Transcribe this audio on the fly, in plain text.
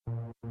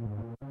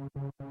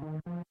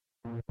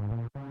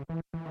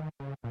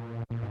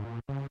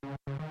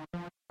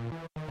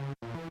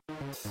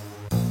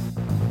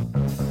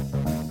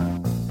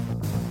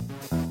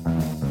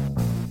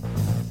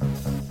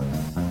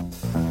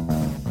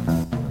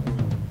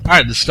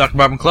Alright, this is Dr.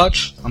 Bob and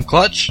Clutch. I'm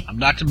Clutch. I'm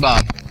Dr.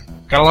 Bob.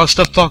 Got a lot of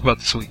stuff to talk about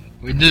this week.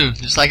 We do,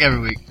 just like every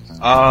week.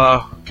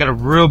 Got a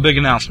real big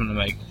announcement to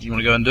make. You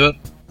want to go ahead and do it?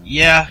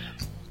 Yeah.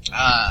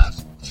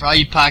 For all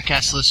you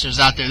podcast listeners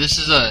out there,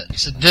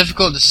 it's a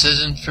difficult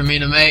decision for me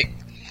to make.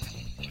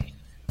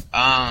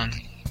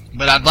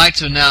 But I'd like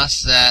to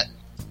announce that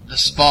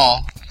this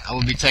fall, I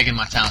will be taking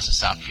my talents to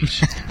South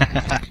Beach.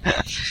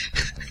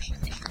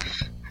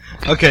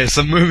 Okay,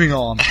 so moving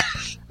on.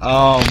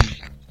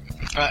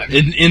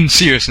 In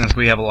seriousness,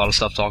 we have a lot of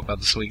stuff to talk about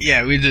this week.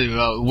 Yeah, we do.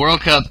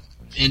 World Cup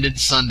ended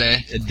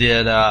Sunday. It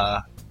did.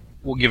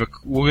 We'll give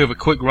a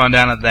quick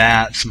rundown of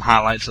that, some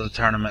highlights of the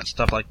tournament,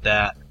 stuff like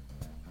that.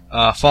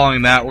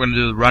 Following that, we're going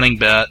to do the running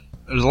bet.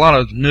 There's a lot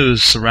of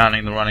news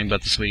surrounding the running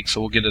bet this week,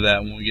 so we'll get to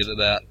that when we get to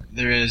that.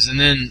 There is, and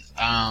then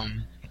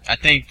I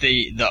think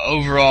the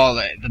overall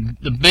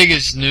the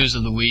biggest news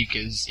of the week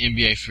is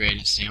NBA free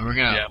agency, and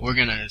we're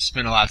gonna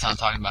spend a lot of time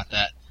talking about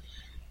that.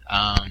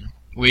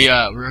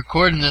 We're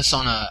recording this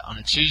on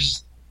a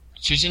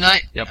Tuesday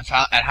night. Yep.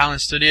 At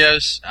Highland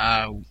Studios.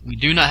 We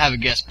do not have a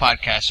guest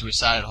podcast, so we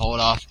decided to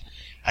hold off.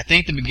 I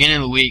think the beginning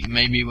of the week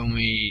may be when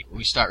we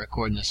start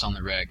recording this on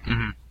the reg.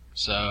 Mm-hmm.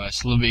 So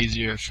it's a little bit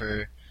easier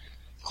for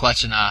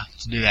Clutch and I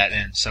to do that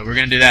then. So we're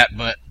going to do that,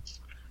 but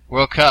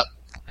World Cup,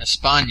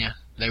 España,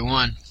 they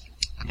won.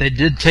 They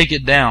did take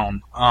it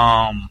down.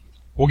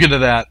 We'll get to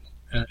that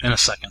in a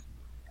second.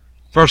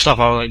 First off,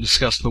 I would like to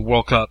discuss the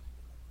World Cup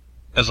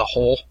as a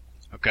whole.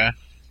 Okay.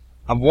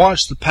 I've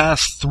watched the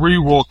past 3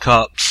 World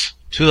Cups,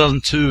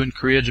 2002 in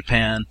Korea,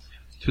 Japan,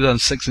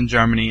 2006 in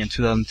Germany, and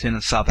 2010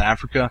 in South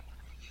Africa.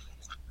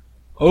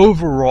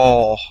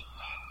 Overall,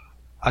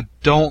 I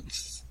thought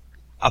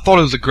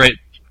it was a great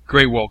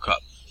World Cup.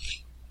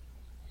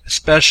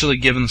 Especially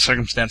given the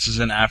circumstances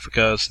in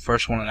Africa. It's the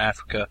first one in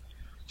Africa.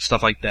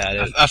 Stuff like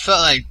that. I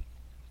felt like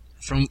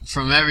from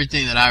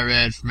everything that I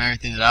read, from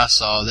everything that I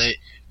saw,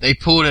 they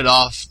pulled it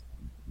off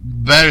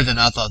better than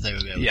I thought they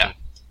would be able to.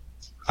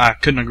 I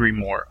couldn't agree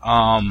more.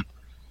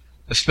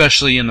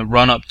 Especially in the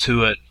run-up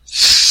to it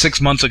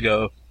 6 months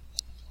ago,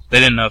 they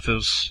didn't know if it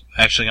was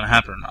actually going to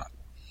happen or not.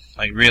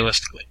 Like,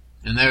 realistically.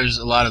 And there's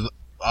a lot of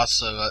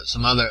also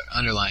some other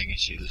underlying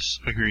issues.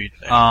 Agreed.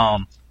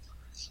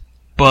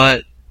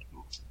 But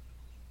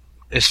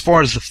as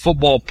far as the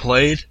football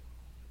played,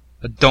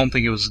 I don't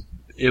think it was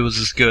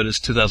as good as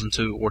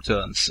 2002 or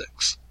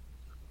 2006.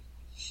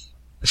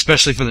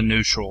 Especially for the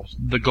neutral.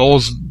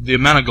 The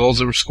amount of goals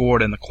that were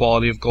scored and the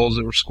quality of goals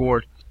that were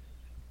scored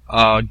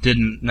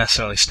didn't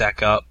necessarily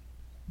stack up.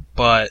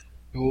 But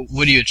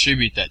what do you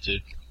attribute that to?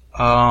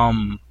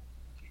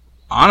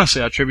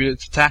 Honestly, I attribute it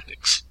to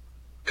tactics.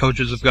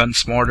 Coaches have gotten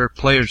smarter.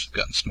 Players have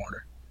gotten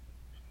smarter.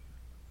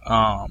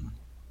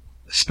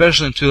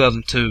 Especially in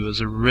 2002, it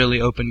was a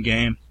really open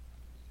game.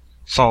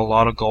 Saw a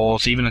lot of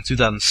goals, even in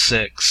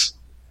 2006.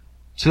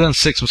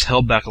 2006 was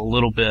held back a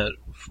little bit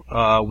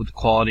with the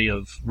quality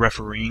of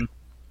refereeing.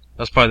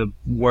 That's probably the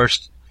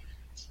worst.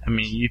 I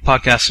mean, you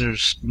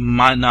podcasters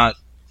might not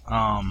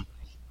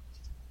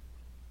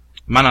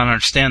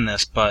understand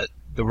this, but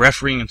the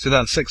refereeing in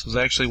 2006 was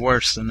actually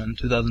worse than in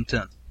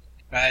 2010.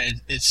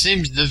 It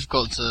seems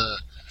difficult to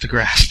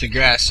grasp.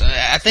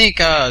 I think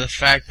the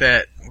fact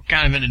that we're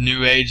kind of in a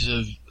new age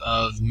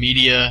of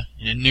media,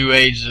 in a new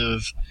age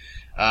of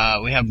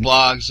we have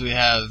blogs, we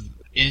have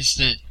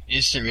instant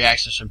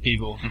reactions from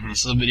people. Mm-hmm.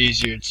 It's a little bit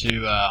easier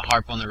to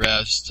harp on the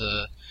refs,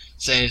 to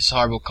say it's a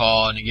horrible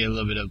call, and to get a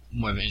little bit of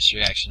more of an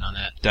instant reaction on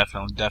that.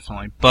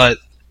 Definitely. But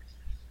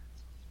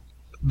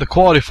the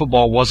quality of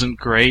football wasn't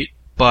great,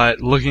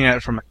 but looking at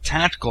it from a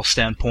tactical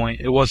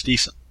standpoint, it was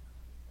decent.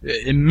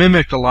 It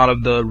mimicked a lot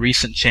of the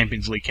recent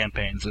Champions League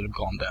campaigns that have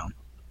gone down.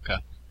 Okay.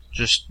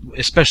 Just,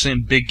 especially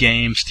in big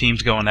games,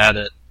 teams going at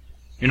it,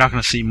 you're not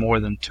going to see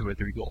more than 2 or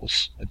 3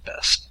 goals at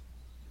best.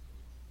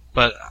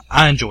 But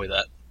I enjoy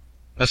that.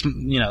 That's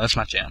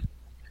my jam.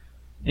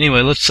 Anyway,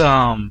 let's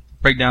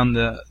break down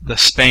the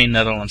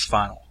Spain-Netherlands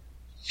final.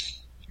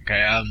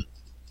 Okay.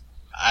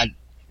 I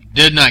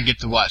did not get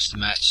to watch the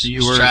match.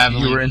 You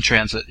were in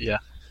transit, yeah.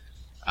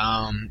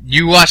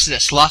 You watched it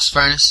at Schloss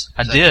Furnace?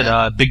 I did.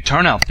 Big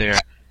turnout there.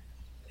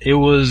 It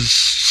was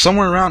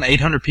somewhere around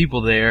 800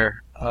 people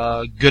there.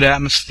 Good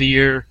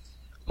atmosphere.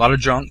 A lot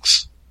of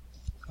drunks.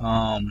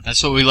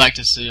 That's what we like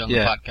to see on the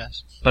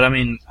podcast. But I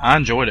mean, I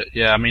enjoyed it.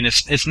 Yeah, I mean,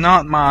 it's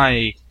not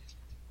my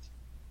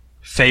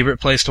favorite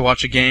place to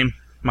watch a game.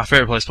 My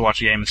favorite place to watch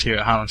a game is here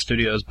at Highland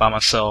Studios by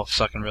myself,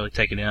 so I can really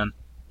take it in.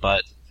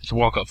 But it's a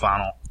World Cup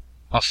final.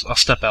 I'll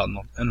step out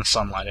in the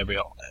sunlight every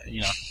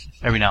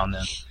now and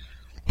then.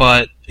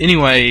 But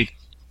anyway,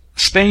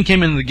 Spain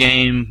came into the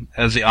game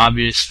as the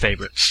obvious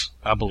favorites,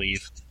 I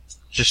believe,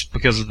 just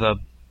because of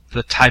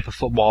the type of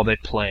football they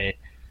play.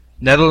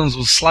 Netherlands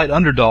was a slight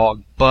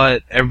underdog,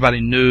 but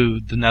everybody knew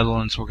the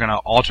Netherlands were going to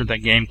alter their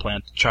game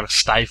plan to try to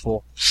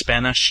stifle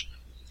Spanish.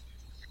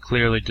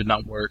 Clearly did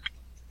not work.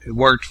 It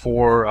worked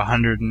for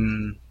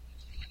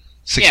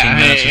 116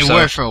 minutes or so. It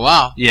worked for a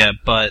while. Yeah,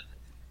 but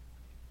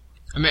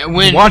I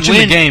mean,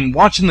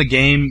 watching the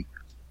game,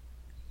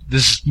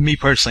 this is me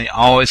personally, I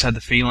always had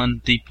the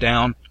feeling deep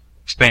down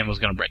Spain was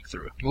going to break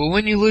through. Well,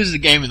 when you lose the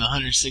game in the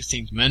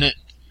 116th minute,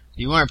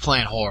 you weren't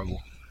playing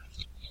horrible.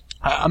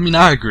 I mean,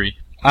 I agree.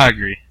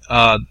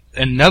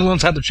 And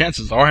Netherlands had their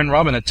chances. Arjen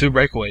Robben had 2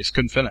 breakaways,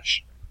 couldn't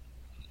finish.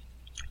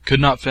 Could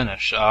not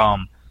finish.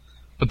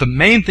 But the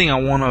main thing I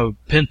want to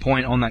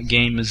pinpoint on that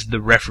game is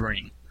the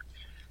refereeing.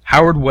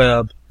 Howard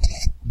Webb,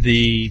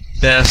 the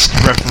best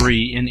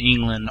referee in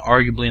England,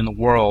 arguably in the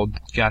world,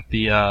 got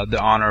the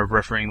honor of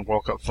refereeing the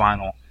World Cup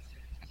final.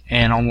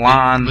 And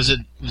online, was it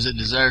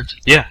deserved?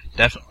 Yeah,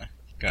 definitely.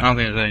 Okay. I don't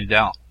think there's any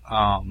doubt.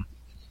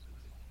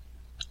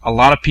 A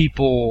lot of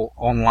people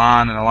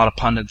online and a lot of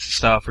pundits and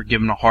stuff are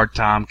giving him a hard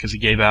time because he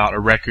gave out a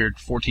record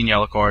 14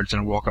 yellow cards in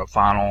a World Cup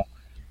final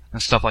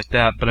and stuff like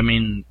that. But I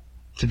mean,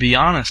 to be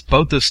honest,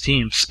 both those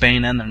teams,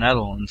 Spain and the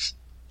Netherlands,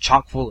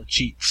 chock full of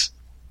cheats.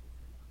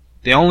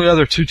 The only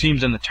other 2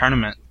 teams in the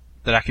tournament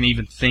that I can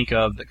even think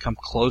of that come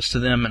close to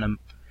them in an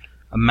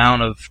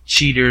amount of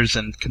cheaters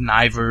and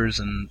connivers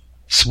and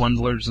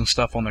swindlers and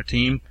stuff on their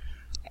team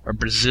are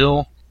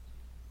Brazil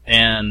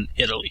and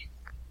Italy.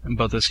 And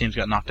both those teams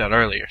got knocked out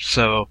earlier.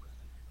 So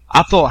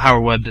I thought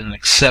Howard Webb did an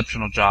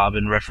exceptional job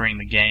in refereeing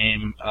the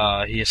game.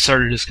 He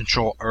asserted his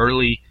control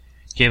early,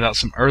 gave out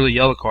some early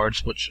yellow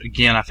cards, which,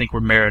 again, I think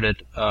were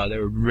merited. They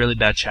were really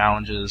bad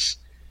challenges.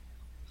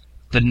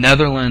 The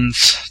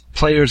Netherlands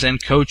players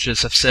and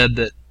coaches have said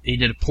that he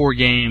did a poor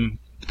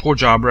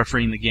job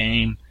refereeing the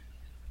game.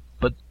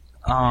 But,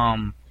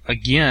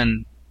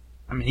 again,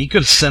 I mean, he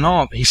sent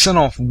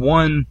off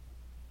 1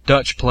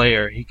 Dutch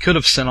player. He could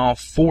have sent off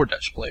 4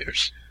 Dutch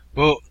players.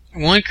 Well,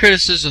 one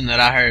criticism that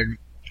I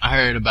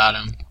heard about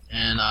him,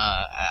 and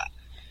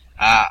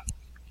I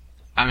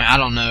mean, I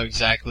don't know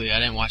exactly. I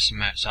didn't watch the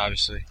match,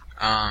 obviously.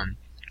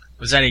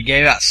 Was that he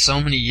gave out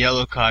so many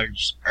yellow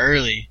cards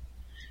early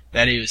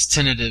that he was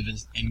tentative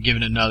in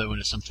giving another one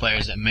to some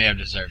players that may have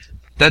deserved it.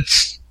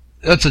 That's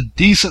a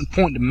decent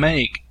point to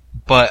make,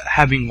 but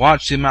having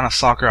watched the amount of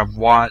soccer I've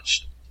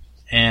watched,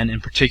 and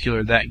in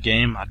particular that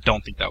game, I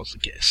don't think that was the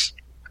case.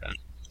 Okay.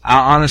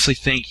 I honestly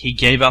think he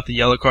gave out the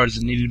yellow cards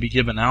that needed to be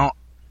given out,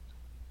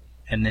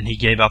 and then he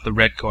gave out the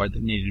red card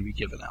that needed to be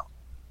given out.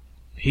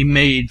 He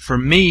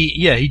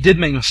did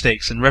make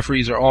mistakes, and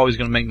referees are always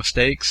going to make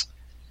mistakes,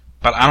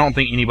 but I don't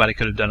think anybody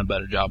could have done a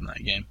better job in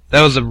that game.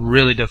 That was a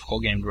really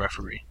difficult game to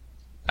referee.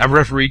 I've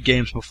refereed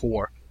games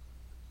before,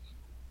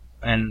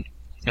 and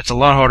it's a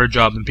lot harder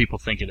job than people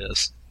think it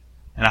is,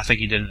 and I think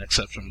he did an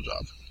exceptional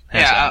job.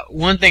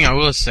 One thing I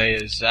will say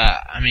is,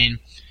 I mean,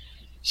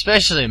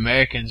 especially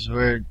Americans,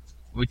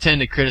 we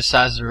tend to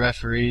criticize the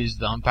referees,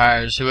 the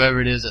umpires, whoever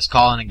it is that's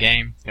calling a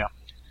game. Yeah.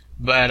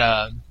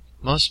 But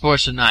most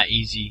sports are not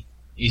easy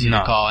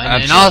to call, and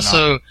absolutely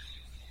also, not.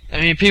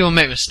 I mean, people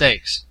make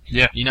mistakes.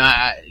 Yeah. You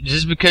know,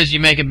 just because you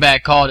make a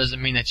bad call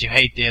doesn't mean that you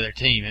hate the other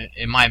team.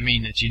 It might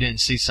mean that you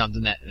didn't see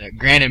something that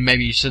granted,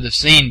 maybe you should have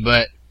seen,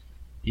 but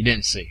you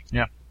didn't see.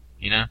 Yeah.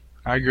 You know?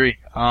 I agree.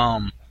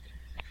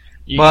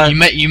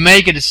 You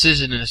make a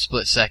decision in a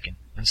split second,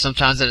 and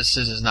sometimes that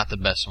decision is not the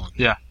best one.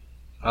 Yeah.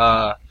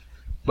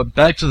 But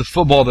back to the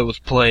football that was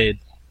played,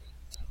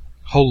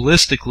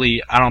 holistically,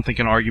 I don't think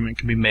an argument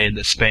can be made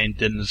that Spain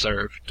didn't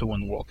deserve to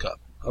win the World Cup.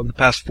 Over the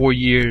past 4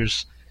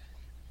 years,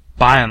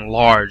 by and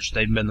large,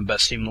 they've been the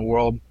best team in the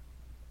world.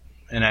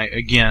 And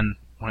again,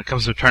 when it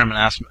comes to tournament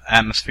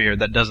atmosphere,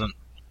 that doesn't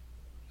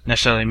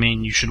necessarily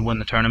mean you should win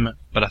the tournament,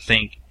 but I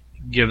think,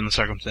 given the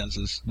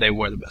circumstances, they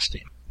were the best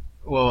team.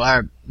 Well,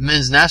 our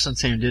men's national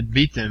team did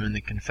beat them in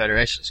the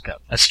Confederations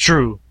Cup. That's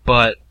true,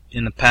 but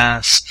in the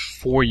past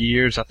 4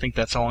 years, I think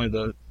that's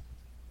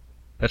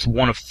that's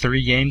one of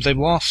 3 games they've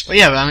lost. Well,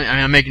 yeah, but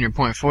I'm making your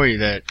point for you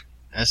that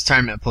as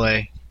tournament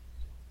play,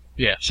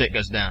 yeah, shit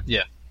goes down.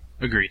 Yeah,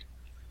 agreed.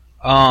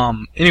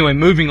 Anyway,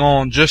 moving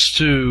on, just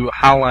to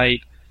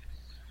highlight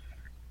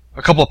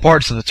a couple of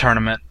parts of the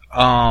tournament.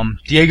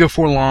 Diego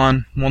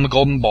Forlan won the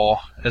Golden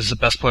Ball as the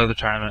best player of the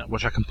tournament,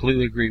 which I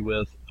completely agree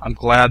with. I'm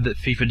glad that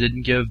FIFA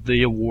didn't give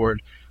the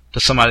award to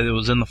somebody that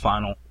was in the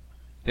final.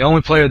 The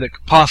only player that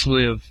could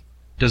possibly have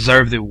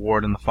deserved the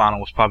award in the final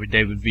was probably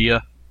David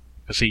Villa,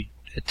 because he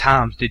at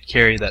times did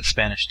carry that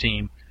Spanish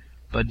team,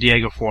 but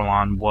Diego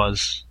Forlan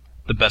was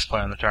the best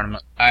player in the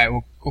tournament. Alright,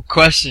 well,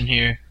 question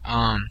here.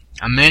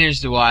 I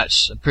managed to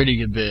watch a pretty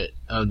good bit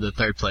of the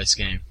third place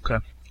game.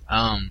 Okay.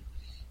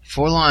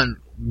 Forlan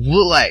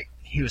looked like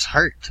he was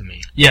hurt to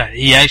me. Yeah,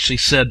 he actually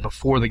said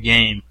before the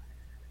game,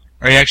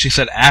 or he actually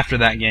said after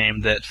that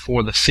game, that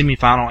for the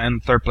semifinal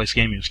and the third place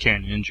game he was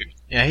carrying an injury.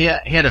 Yeah,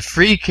 he had a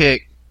free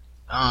kick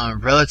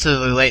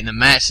relatively late in the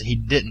match that he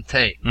didn't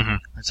take,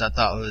 which I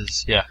thought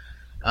was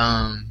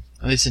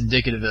at least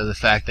indicative of the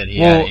fact that he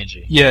had an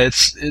injury. Yeah,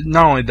 it's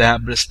not only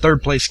that, but it's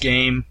third place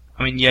game.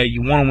 I mean, yeah,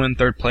 you want to win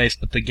third place,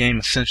 but the game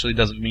essentially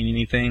doesn't mean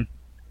anything.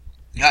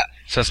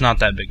 So it's not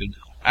that big a deal.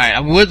 Alright, I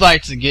would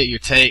like to get your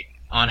take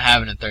on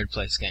having a third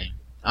place game.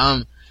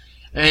 From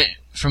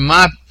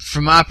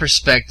my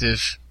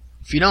perspective,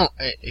 if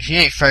you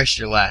ain't first,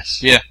 you're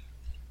last. Yeah.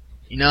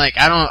 You know, like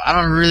I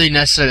don't really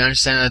necessarily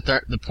understand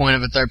the point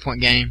of a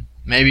 3-point game.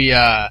 Maybe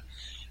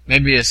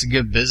maybe it's a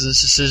good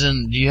business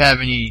decision. Do you have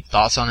any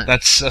thoughts on it?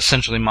 That's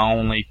essentially my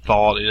only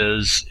thought.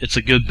 Is it's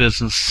a good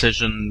business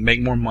decision,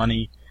 make more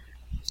money,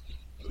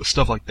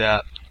 stuff like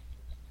that.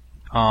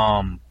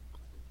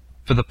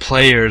 For the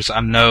players,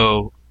 I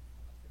know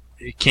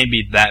it can't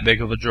be that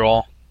big of a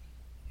draw.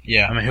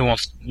 Yeah. I mean, who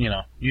wants,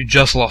 you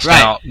just lost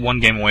out one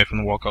game away from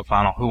the World Cup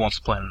final. Who wants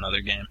to play in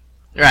another game?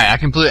 Right,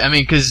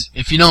 because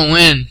if you don't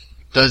win,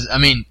 does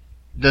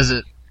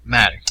it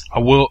matter? I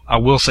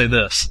will say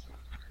this.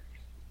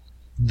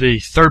 The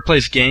third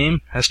place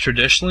game has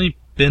traditionally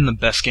been the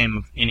best game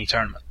of any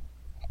tournament.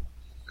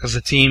 Because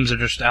the teams are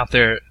just out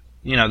there,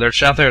 they're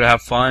just out there to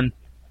have fun,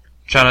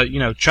 try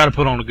to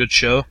put on a good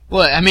show.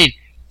 Well, I mean,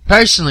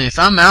 personally, if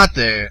I'm out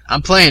there,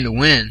 I'm playing to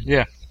win.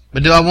 Yeah.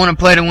 But do I want to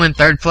play to win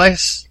third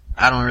place?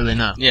 I don't really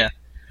know. Yeah.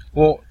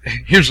 Well,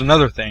 here's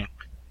another thing.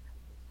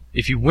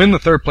 If you win the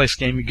third place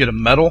game, you get a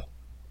medal.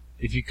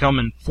 If you come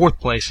in fourth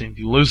place and if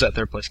you lose that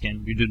third place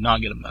game, you do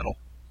not get a medal.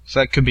 So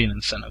that could be an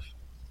incentive.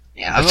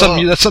 Yeah,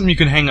 that's something you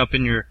can hang up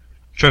in your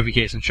trophy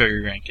case and show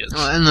your grandkids.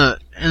 Well,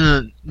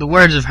 in the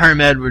words of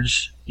Herm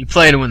Edwards, you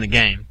play to win the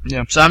game.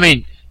 Yeah. So I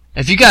mean,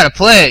 if you got to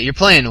play it, you're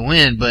playing to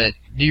win. But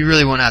do you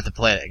really want to have to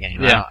play that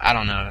game? Yeah. I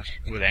don't know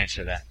who would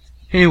answer that.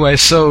 Anyway,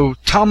 so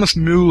Thomas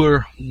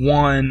Mueller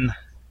won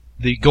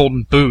the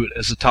Golden Boot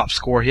as the top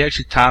scorer. He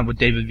actually tied with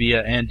David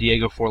Villa and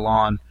Diego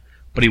Forlan,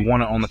 but he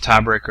won it on the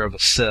tiebreaker of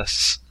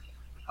assists.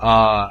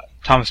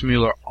 Thomas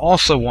Mueller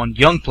also won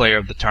Young Player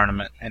of the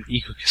Tournament, and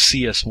Iker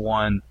Casillas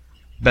won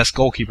Best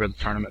Goalkeeper of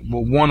the Tournament.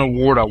 But one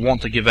award I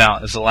want to give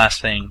out is the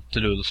last thing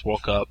to do with this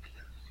World Cup,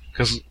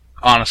 because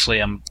honestly,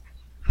 I'm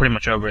pretty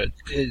much over it.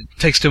 It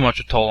takes too much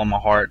a toll on my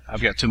heart.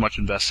 I've got too much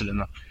invested in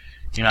the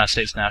United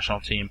States national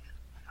team.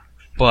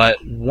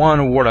 But one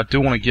award I do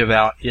want to give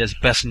out is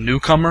Best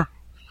Newcomer.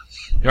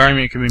 The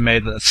argument can be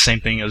made that it's the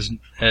same thing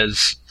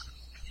as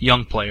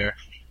Young Player.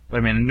 But I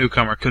mean, a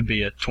newcomer could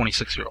be a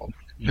 26-year-old.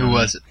 Who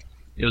was it?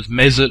 It was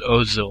Mesut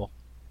Ozil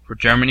for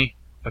Germany,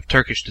 of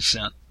Turkish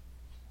descent.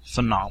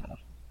 Phenomenal.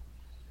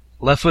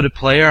 Left-footed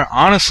player,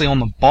 honestly, on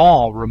the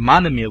ball,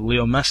 reminded me of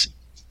Leo Messi.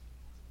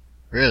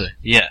 Really?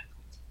 Yeah.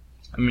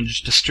 I mean,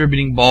 just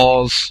distributing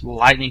balls,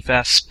 lightning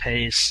fast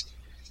pace.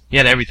 He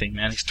had everything,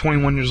 man. He's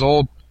 21 years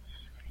old.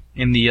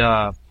 In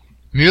the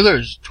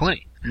Mueller's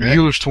 20. Correct?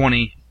 Mueller's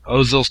 20.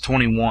 Ozil's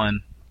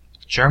 21.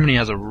 Germany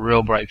has a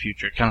real bright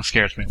future. It kind of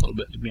scares me a little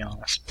bit, to be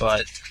honest.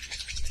 But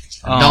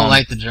I don't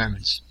like the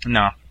Germans.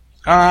 No,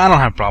 I don't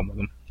have a problem with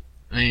them.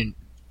 I mean,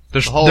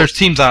 there's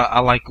teams I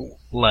like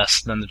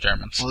less than the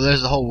Germans. Well,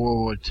 there's the whole World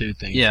War II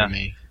thing for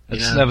me.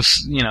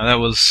 That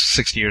was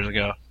 60 years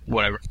ago.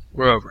 Whatever,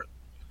 we're over it.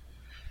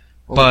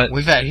 Well, but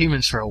we've had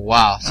humans for a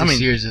while. 6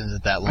 years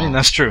isn't that long. I mean,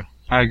 that's true.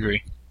 I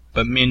agree.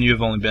 But me and you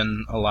have only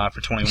been alive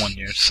for 21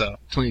 years, so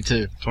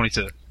 22.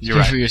 22. You're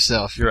right. For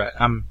yourself. You're right.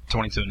 I'm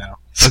 22 now.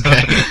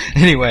 Okay.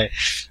 Anyway,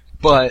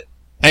 but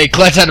hey,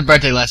 Clutch had a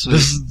birthday last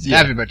week.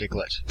 Happy birthday,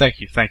 Clutch. Thank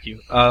you.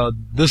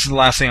 This is the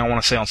last thing I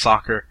want to say on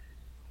soccer.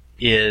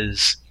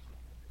 Is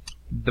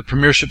the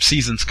Premiership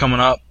season's coming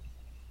up.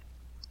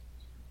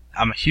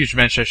 I'm a huge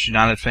Manchester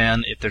United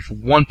fan. If there's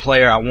one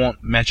player I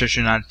want Manchester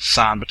United to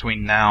sign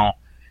between now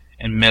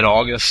and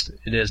mid-August,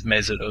 it is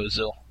Mesut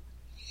Ozil.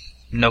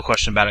 No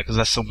question about it, because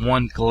that's the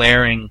one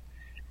glaring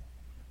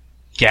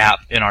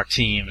gap in our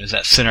team, is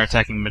that center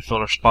attacking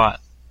midfielder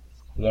spot.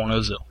 I want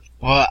Ozil.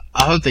 Well,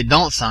 I hope they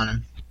don't sign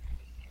him.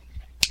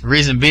 The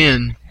reason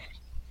being,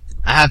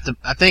 I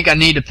think I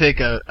need to pick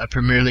a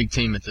Premier League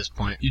team at this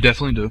point. You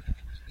definitely do.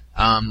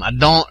 I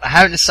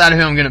haven't decided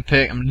who I'm going to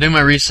pick. I'm going to do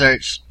my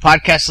research.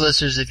 Podcast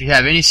listeners, if you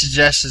have any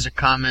suggestions or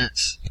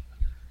comments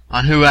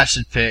on who I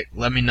should pick,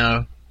 let me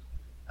know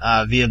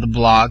via the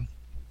blog,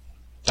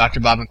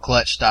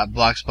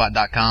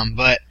 drbobandclutch.blogspot.com.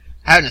 But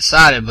I haven't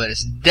decided, but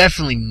it's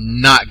definitely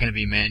not going to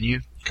be Man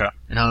U. Okay.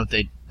 And I hope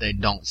they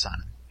don't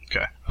sign him.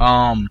 Okay.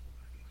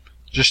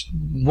 Just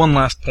one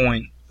last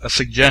point, a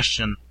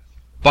suggestion.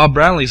 Bob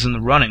Bradley's in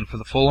the running for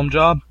the Fulham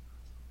job.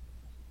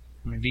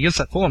 I mean, if he gets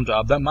that Fulham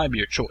job, that might be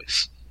your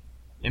choice.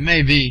 It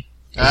may be.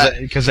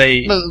 Because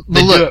they look,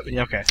 do it.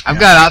 Okay. I've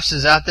got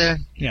options out there.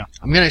 Yeah.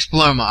 I'm going to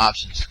explore my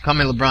options. Call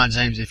me LeBron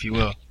James if you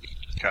will.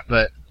 Okay.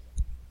 But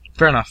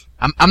fair enough.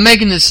 I'm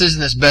making the decision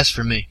that's best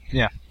for me.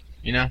 Yeah.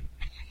 You know?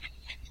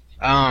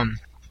 Alright,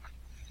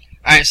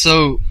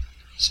 so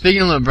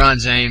speaking of LeBron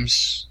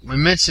James, we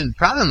mentioned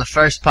probably on the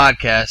first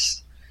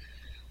podcast,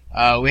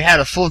 we had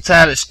a full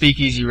tab at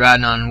Speakeasy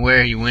riding on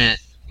where he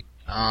went.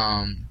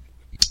 I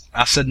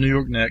said New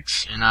York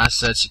Knicks. And I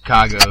said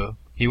Chicago.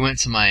 He went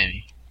to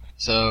Miami.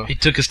 So he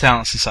took his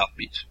talents to South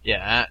Beach.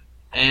 Yeah,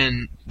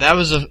 and that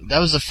was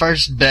the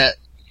first bet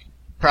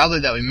probably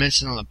that we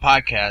mentioned on the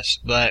podcast,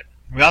 but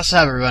we also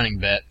have a running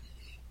bet.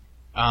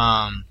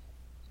 And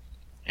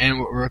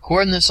we're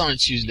recording this on a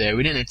Tuesday.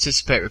 We didn't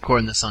anticipate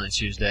recording this on a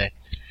Tuesday.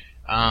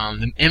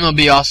 The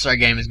MLB All-Star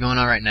Game is going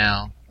on right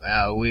now.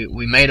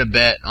 We made a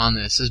bet on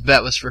this. This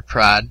bet was for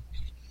Pride.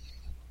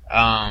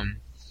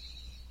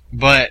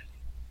 But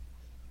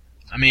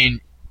I mean,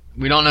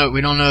 we don't know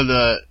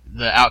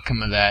the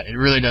outcome of that. It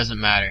really doesn't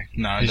matter.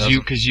 No, it doesn't.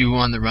 Because you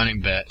won the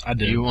running bet. I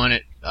did. You won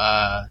it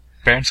Fair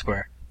and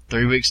square.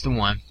 3 weeks to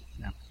 1.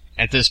 Yeah.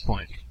 At this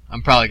point,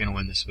 I'm probably going to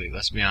win this week.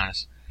 Let's be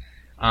honest.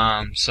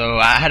 So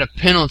I had a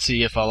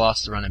penalty if I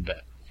lost the running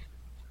bet.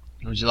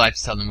 Would you like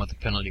to tell them what the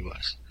penalty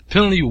was? The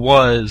penalty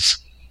was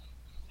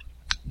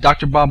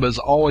Dr. Bob has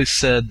always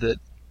said that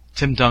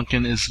Tim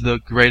Duncan is the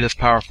greatest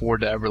power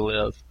forward to ever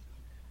live.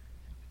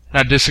 And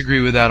I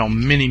disagree with that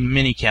on many,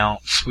 many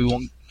counts. We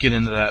won't get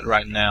into that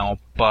right now,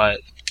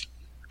 but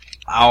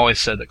I always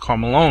said that Karl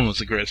Malone was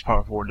the greatest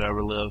power forward to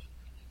ever live.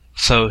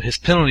 So his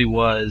penalty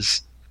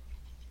was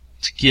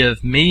to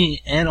give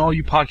me and all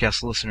you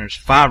podcast listeners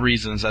 5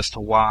 reasons as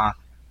to why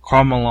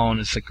Karl Malone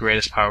is the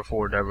greatest power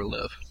forward to ever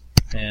live.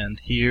 And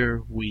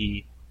here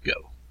we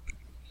go.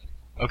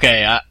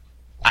 Okay, I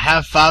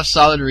have 5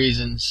 solid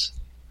reasons.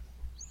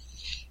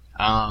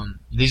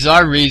 These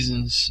are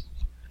reasons.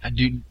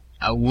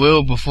 I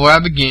will, before I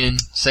begin,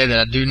 say that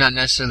I do not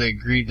necessarily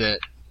agree that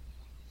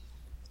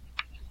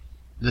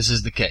this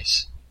is the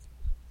case.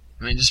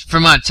 I mean, just for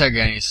my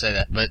integrity, I need to say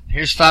that. But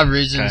here's 5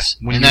 reasons,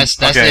 okay. And that's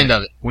the end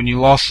of it. When you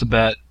lost the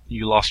bet,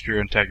 you lost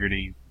your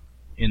integrity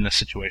in the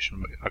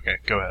situation. Okay,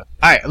 go ahead.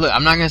 Alright, look,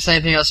 I'm not going to say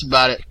anything else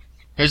about it.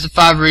 Here's the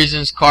 5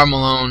 reasons Karl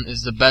Malone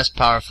is the best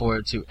power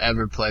forward to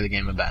ever play the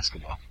game of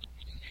basketball.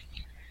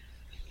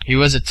 He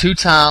was a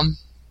 2-time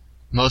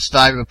most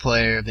valuable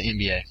player of the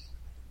NBA.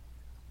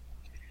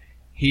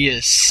 He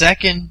is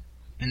second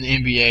in the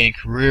NBA in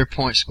career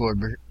points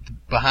scored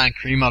behind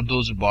Kareem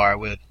Abdul-Jabbar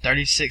with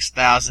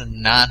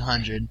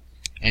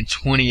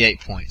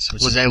 36,928 points,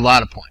 which is a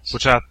lot of points.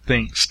 Which I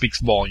think speaks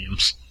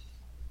volumes.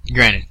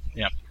 Granted.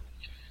 Yeah.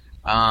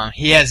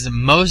 He has the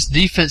most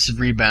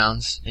defensive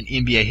rebounds in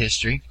NBA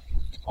history.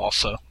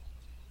 Also.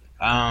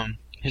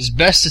 His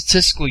best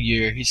statistical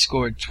year, he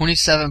scored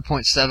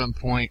 27.7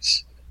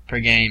 points per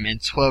game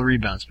and 12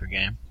 rebounds per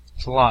game.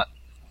 It's a lot.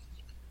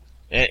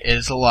 It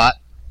is a lot.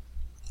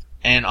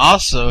 And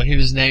also, he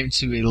was named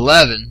to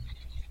 11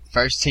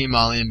 first-team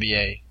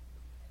All-NBA.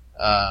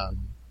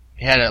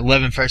 He had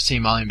 11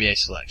 first-team All-NBA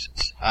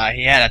selections.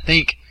 He had, I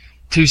think,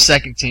 2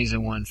 second teams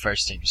and 1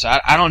 first team. So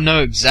I don't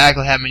know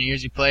exactly how many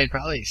years he played.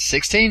 Probably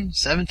 16,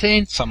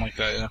 17? Something like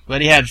that, yeah.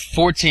 But he had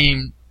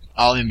 14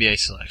 All-NBA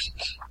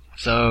selections.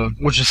 So,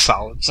 which is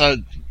solid. So,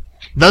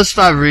 those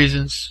 5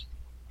 reasons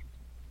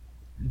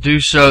do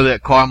show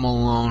that Karl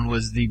Malone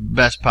was the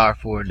best power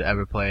forward to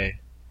ever play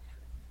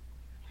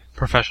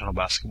professional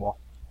basketball.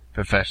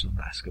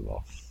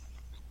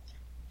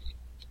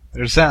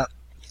 There's that.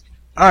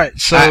 Alright,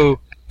 so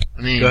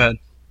I mean, go ahead.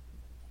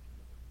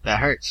 That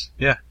hurts.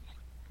 Yeah.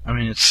 I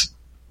mean, it's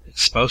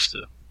supposed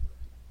to.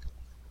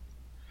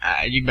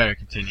 You better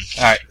continue.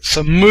 Alright,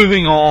 so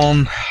moving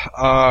on,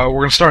 we're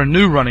going to start a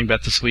new running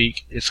bet this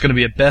week. It's going to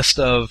be a best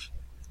of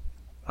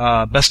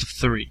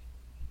 3.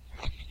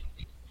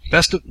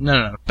 Best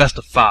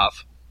of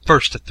 5.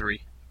 First to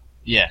 3.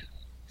 Yeah.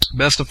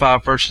 Best of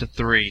 5, first to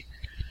 3.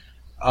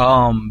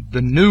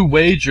 The new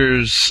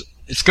wagers,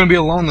 it's going to be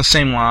along the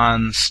same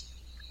lines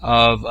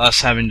of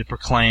us having to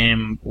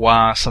proclaim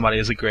why somebody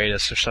is the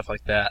greatest or stuff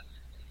like that.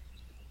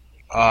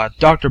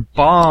 Dr.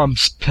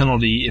 Bob's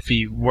penalty, if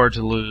he were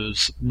to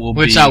lose, will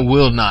Which I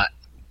will not.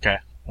 Okay.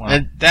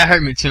 Well, that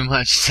hurt me too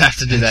much to have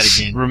to do that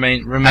again.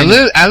 Remain. I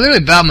literally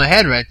bowed my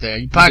head right there.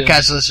 You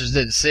podcast listeners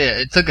didn't see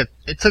it.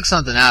 It took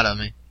something out of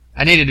me.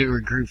 I needed to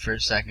regroup for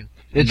a second.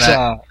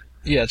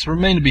 It's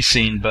remain to be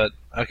seen, but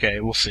okay,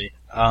 we'll see.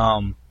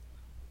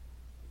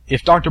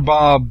 If Dr.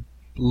 Bob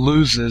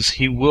loses,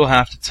 he will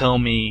have to tell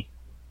me,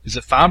 is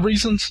it 5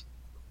 reasons?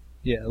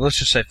 Yeah, let's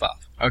just say 5.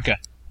 Okay.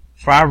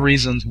 5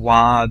 reasons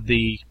why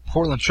the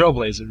Portland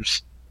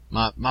Trailblazers,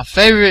 my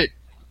favorite,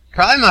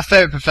 probably my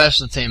favorite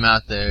professional team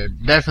out there.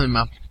 Definitely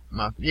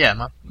my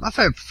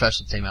favorite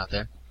professional team out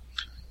there.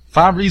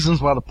 5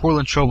 reasons why the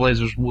Portland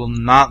Trailblazers will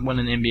not win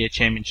an NBA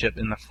championship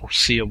in the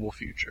foreseeable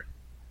future.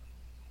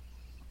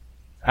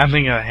 I'm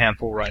thinking of a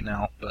handful right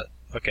now, but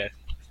okay.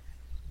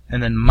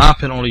 And then my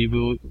penalty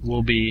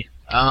will be...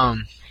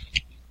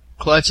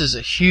 Clutch is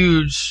a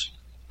huge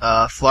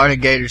Florida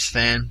Gators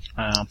fan.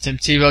 Tim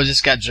Tebow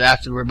just got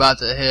drafted. We're about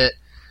to hit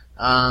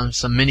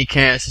some mini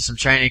camps and some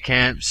training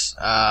camps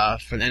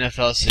for the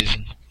NFL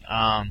season.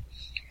 And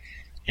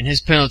his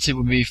penalty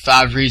will be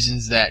 5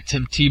 reasons that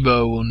Tim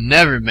Tebow will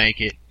never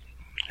make it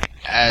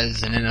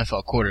as an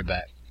NFL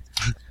quarterback.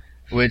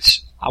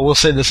 Which I will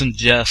say this in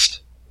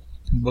jest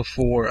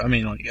before,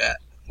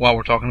 while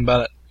we're talking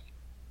about it.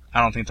 I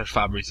don't think there's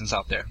 5 reasons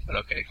out there, but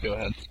okay, go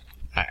ahead.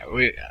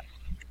 Alright,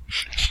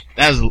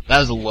 that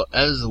was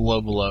a low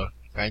below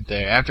right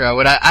there. After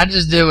I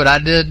just did what I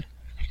did.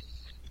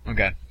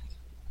 Okay.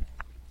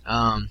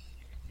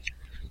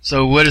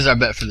 So what is our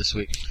bet for this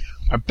week?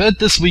 Our bet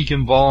this week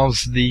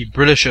involves the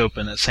British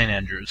Open at St.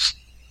 Andrews,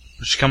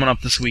 which is coming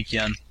up this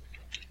weekend.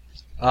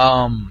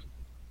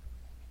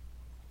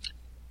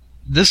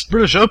 This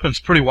British Open's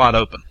pretty wide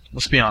open.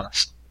 Let's be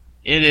honest.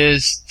 It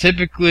is.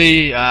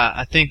 Typically,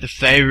 I think the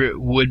favorite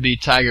would be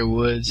Tiger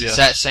Woods. Yes. It's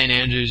at St.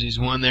 Andrews. He's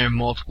won there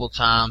multiple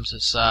times.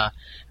 It's the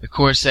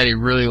course that he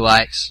really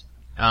likes.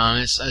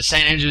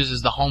 St. Andrews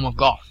is the home of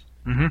golf.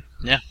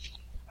 Mm-hmm. Yeah.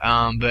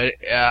 But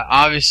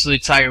obviously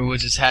Tiger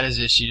Woods has had his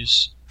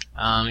issues.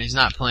 He's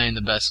not playing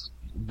the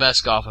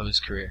best golf of his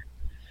career.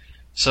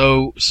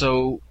 So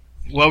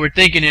what we're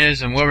thinking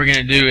is, and what we're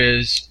going to do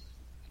is,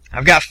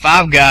 I've got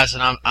 5 guys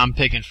that I'm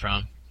picking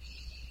from.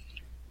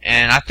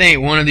 And I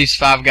think one of these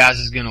 5 guys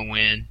is going to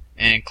win,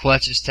 and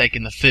Clutch is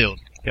taking the field.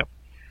 Yep.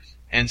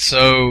 And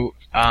so,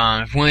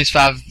 if one of these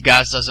 5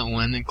 guys doesn't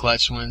win, then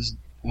Clutch wins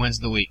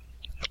the week.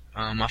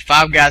 My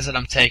 5 guys that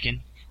I'm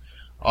taking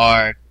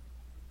are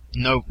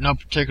no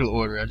particular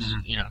order. I just,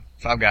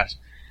 5 guys.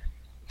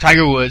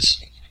 Tiger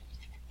Woods.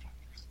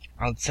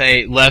 I'll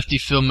take lefty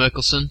Phil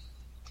Mickelson.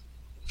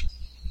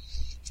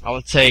 I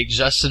would take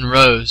Justin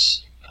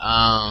Rose.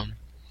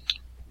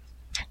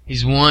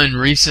 He's won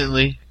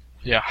recently.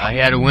 Yeah. He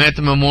had a win at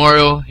the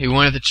Memorial. He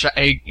won at the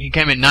he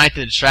came in 9th at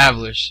the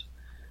Travelers.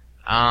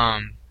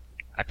 I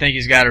think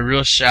he's got a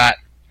real shot.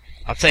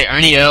 I'll take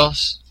Ernie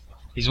Els.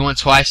 He's won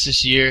twice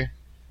this year.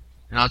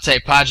 And I'll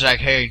take Padraig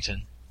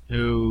Harrington,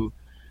 who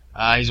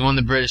he's won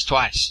the British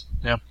twice.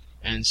 Yep.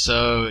 And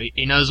so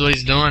he knows what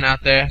he's doing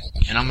out there.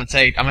 And I'm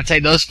gonna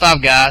take those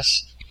 5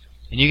 guys,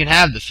 and you can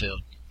have the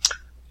field.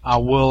 I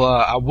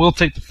will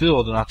take the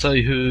field, and I'll tell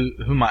you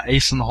who my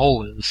ace in the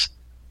hole is.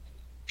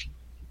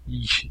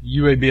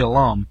 UAB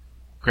alum,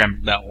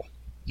 Graham McDowell.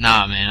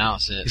 Nah, man, I don't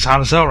see it. He's hot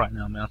as hell right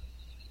now, man.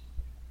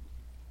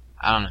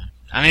 I don't know.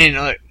 I mean,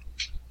 look,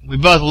 we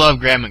both love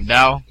Graham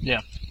McDowell. Yeah.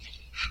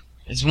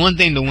 It's one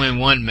thing to win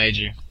one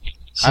major.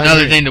 It's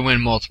another thing to win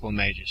multiple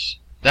majors.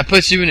 That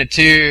puts you in a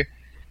tier,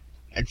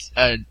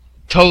 a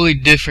totally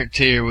different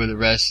tier with the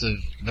rest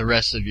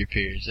of your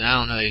peers. And I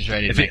don't know that he's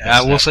ready to make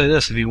that I will say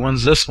this: if he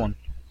wins this one,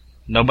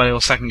 nobody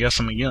will second guess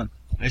him again.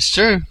 It's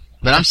true,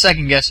 but I'm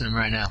second guessing him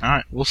right now. All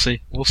right, we'll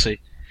see. All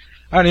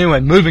right, anyway,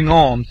 moving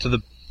on to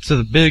the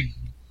big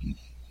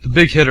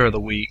hitter of the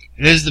week.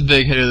 It is the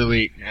big hitter of the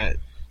week.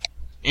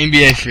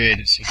 NBA free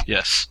agency.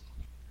 Yes.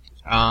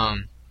 I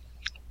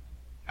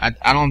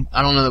don't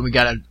know that we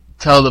gotta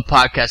tell the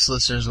podcast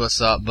listeners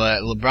what's up,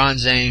 but LeBron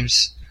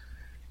James,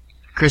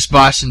 Chris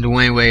Bosh, and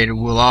Dwayne Wade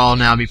will all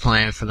now be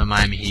playing for the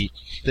Miami Heat.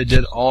 They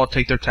did all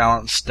take their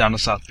talents down to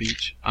South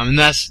Beach. I mean,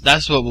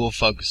 that's what we'll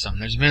focus on.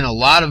 There's been a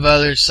lot of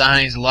other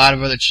signings, a lot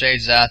of other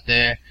trades out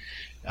there,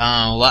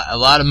 a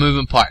lot of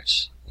moving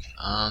parts.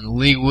 The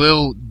league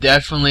will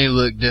definitely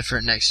look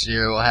different next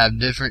year. We'll have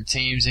different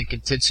teams in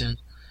contention.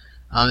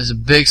 It's a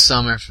big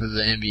summer for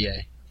the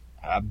NBA.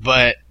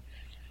 But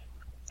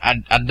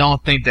I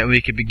don't think that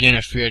we could begin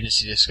a free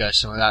agency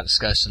discussion without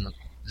discussing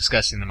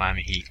the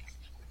Miami Heat.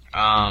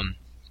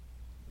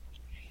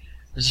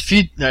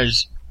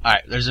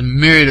 There's a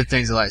myriad of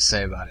things I'd like to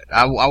say about it.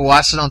 I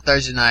watched it on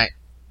Thursday night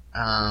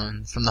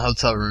from the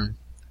hotel room.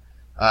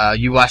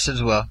 You watched it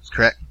as well,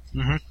 correct?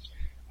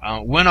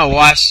 Mm-hmm. When I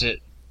watched it,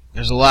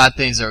 there's a lot of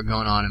things that were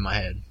going on in my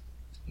head.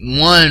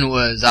 One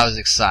was I was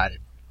excited.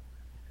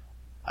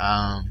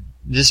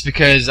 Just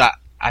because I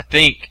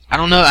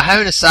don't know, I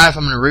haven't decided if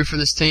I'm going to root for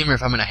this team or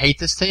if I'm going to hate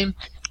this team.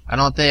 I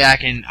don't think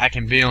I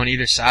can be on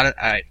either side.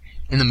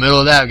 In the middle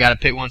of that, I've got to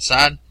pick one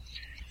side.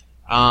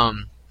 But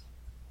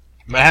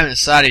I haven't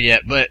decided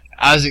yet. But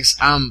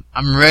I'm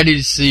ready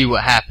to see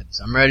what happens.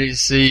 I'm ready to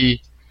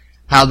see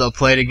how they'll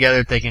play together,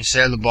 if they can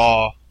share the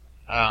ball,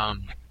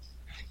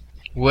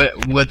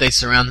 what they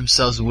surround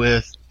themselves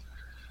with,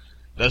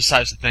 those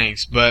types of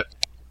things. But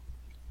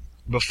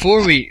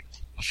before we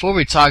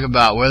talk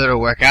about whether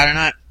it'll work out or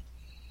not,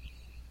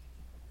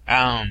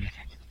 I'd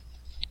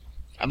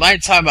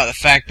like to talk about the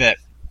fact that,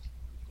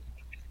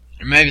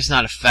 or maybe it's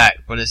not a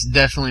fact, but it's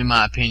definitely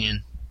my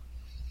opinion.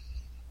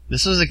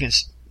 This was a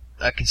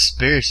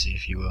conspiracy,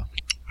 if you will.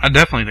 I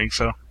definitely think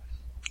so.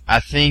 I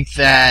think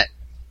that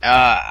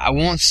I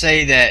won't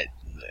say that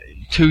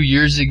 2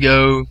 years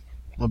ago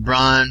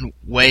LeBron,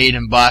 Wade,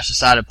 and Bosh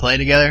decided to play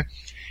together,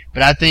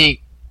 but I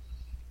think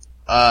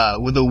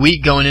with a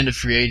week going into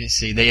free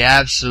agency, they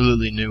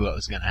absolutely knew what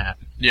was going to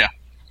happen. Yeah.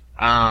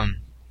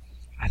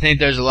 I think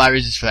there's a lot of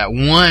reasons for that.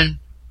 One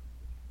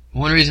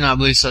reason I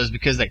believe so is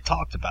because they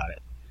talked about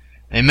it.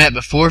 They met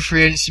before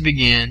free agency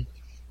began,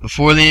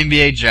 before the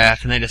NBA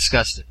draft, and they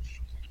discussed it.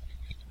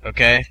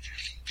 Okay?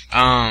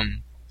 Pat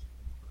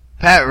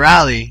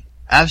Riley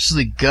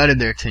absolutely gutted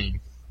their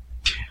team.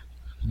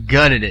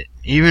 Gutted it.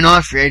 Even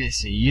on free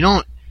agency.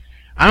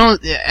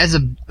 As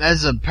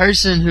a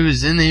person who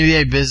is in the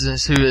NBA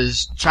business, who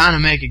is trying to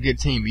make a good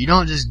team, you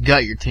don't just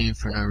gut your team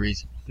for no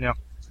reason. Yeah.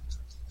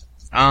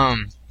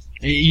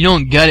 You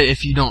don't gut it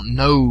if you don't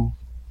know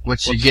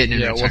what you're getting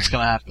in return. Yeah, what's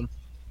going to happen.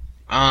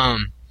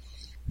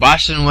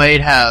 Bosh and Wade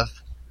have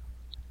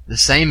the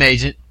same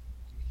agent.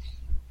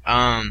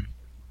 I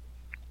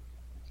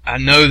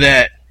know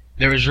that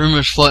there was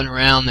rumors floating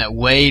around that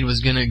Wade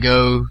was going to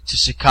go to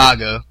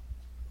Chicago,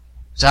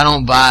 which I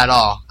don't buy at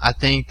all. I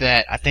think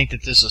that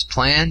this was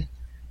planned,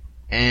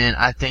 and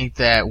I think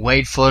that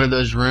Wade floated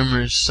those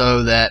rumors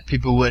so that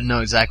people wouldn't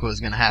know exactly what was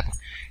going to happen.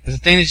 But the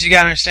thing that you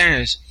got to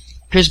understand is,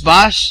 Chris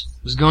Bosh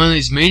was going to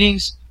these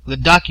meetings with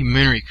a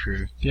documentary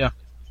crew. Yeah.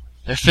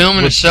 They're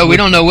filming a show. We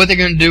don't know what they're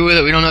going to do with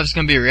it. We don't know if it's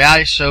going to be a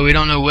reality show. We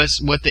don't know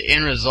what the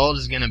end result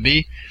is going to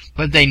be.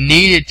 But they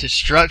needed to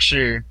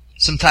structure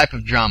some type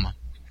of drama.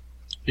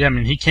 Yeah, I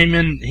mean, he came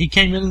in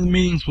the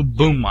meetings with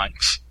boom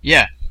mics.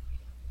 Yeah.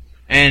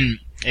 And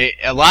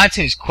a lot of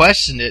teams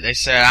questioned it. They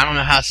said, I don't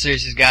know how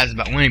serious this guy's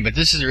about winning, but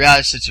this is a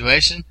reality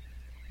situation.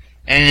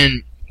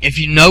 And if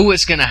you know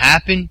what's going to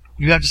happen,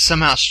 you have to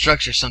somehow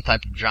structure some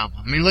type of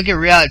drama. I mean, look at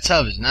reality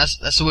television.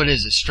 That's what it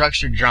is. It's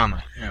structured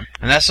drama. Yeah.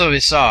 And that's what we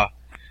saw.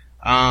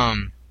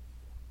 LeBron,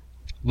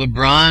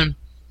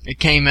 it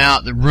came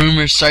out, the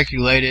rumors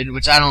circulated,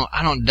 which I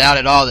don't doubt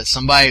at all that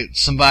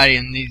somebody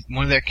in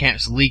one of their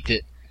camps leaked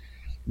it,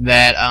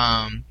 that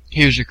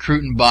he was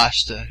recruiting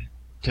Bosh to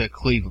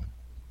Cleveland.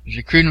 He was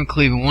recruiting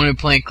Cleveland, wanted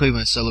to play in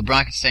Cleveland so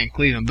LeBron could stay in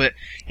Cleveland. But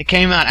it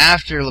came out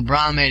after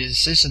LeBron made a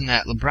decision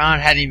that LeBron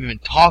hadn't even been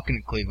talking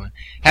to Cleveland,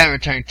 hadn't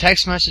returned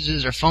text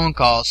messages or phone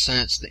calls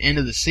since the end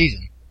of the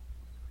season.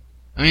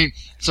 I mean,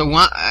 so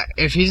why,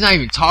 if he's not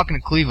even talking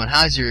to Cleveland,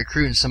 how is he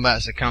recruiting somebody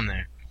else to come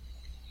there?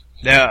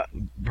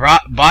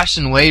 Bosh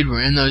and Wade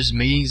were in those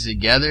meetings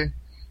together.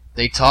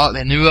 They talked.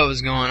 They knew what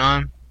was going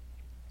on.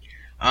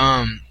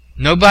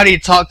 Nobody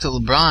had talked to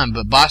LeBron,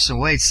 but Bosh and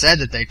Wade said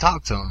that they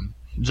talked to him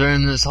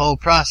during this whole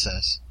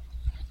process.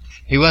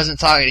 He wasn't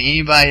talking to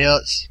anybody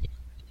else.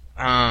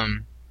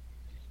 And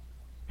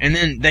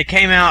then they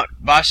came out,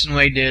 Bosh and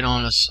Wade did,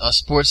 on a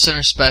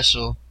SportsCenter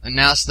special,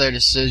 announced their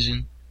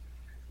decision.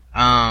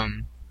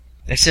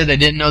 They said they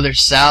didn't know their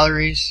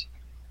salaries.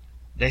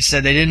 They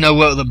said they didn't know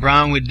what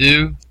LeBron would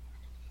do.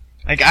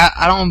 Like,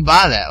 I don't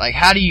buy that. Like,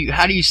 how do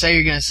you say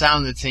you're going to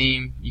sign with the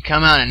team? You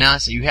come out and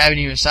announce that you haven't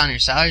even signed your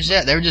salaries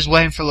yet. They were just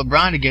waiting for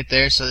LeBron to get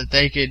there so that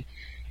they could.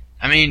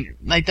 I mean,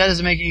 like, that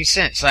doesn't make any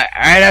sense. Like,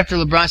 right after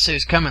LeBron said he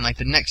was coming, like,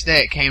 the next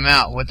day it came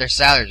out what their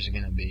salaries are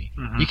going to be.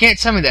 Mm-hmm. You can't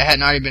tell me that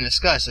hadn't already been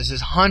discussed. This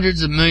is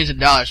hundreds of millions of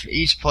dollars for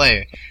each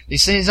player.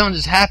 These things don't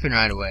just happen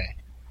right away.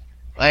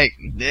 Like,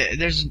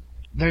 there's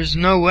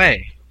no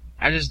way.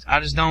 I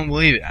just don't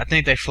believe it. I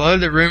think they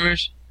floated the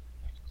rumors.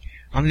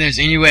 I don't think there's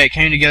any way it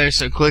came together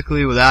so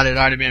quickly without it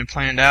already being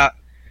planned out.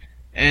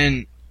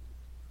 And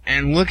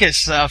look at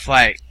stuff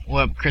like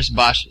what Chris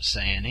Bosh was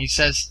saying.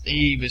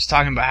 He was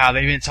talking about how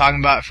they've been talking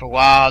about it for a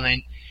while.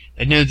 They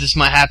knew this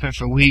might happen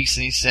for weeks,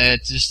 and he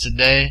said just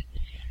today.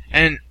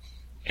 And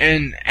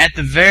at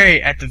the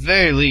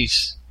very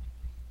least,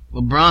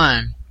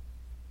 LeBron,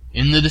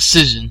 in the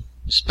decision,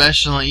 the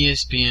special on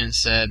ESPN,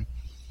 said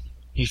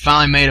he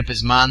finally made up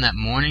his mind that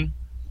morning.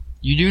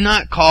 You do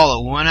not call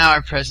a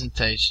 1-hour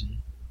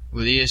presentation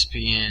with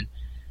ESPN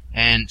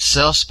and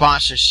sell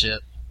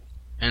sponsorship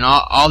and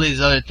all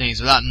these other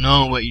things without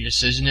knowing what your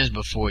decision is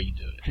before you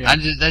do it. Yeah.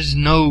 There's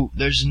no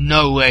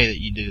way that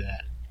you do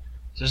that.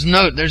 There's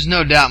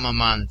no doubt in my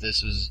mind that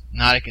this was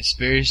not a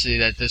conspiracy,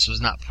 that this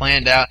was not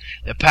planned out,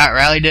 that Pat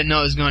Riley didn't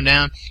know it was going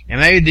down, and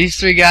maybe these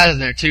three guys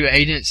and their two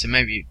agents and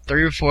maybe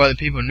 3 or 4 other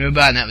people knew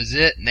about it, and that was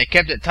it, and they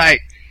kept it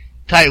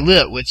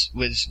tight-lipped, which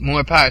was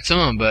more power to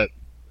them. But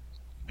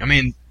I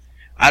mean,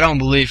 I don't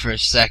believe for a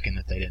second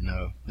that they didn't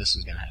know this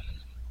was going to happen.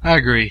 I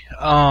agree.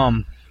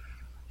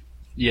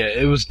 Yeah,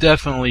 it was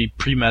definitely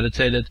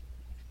premeditated,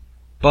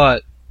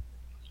 but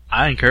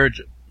I encourage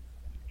it.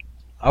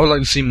 I would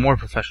like to see more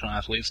professional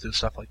athletes do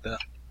stuff like that.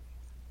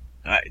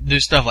 Do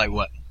stuff like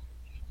what?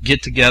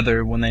 Get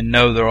together when they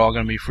know they're all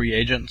going to be free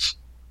agents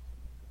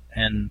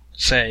and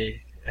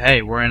say,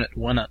 hey, we're in it to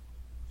win it.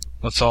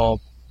 Let's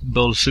all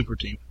build a super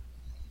team.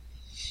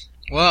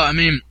 Well, I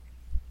mean,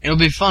 it'll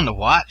be fun to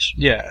watch.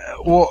 Yeah,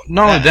 well,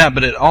 not only that,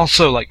 but it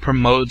also like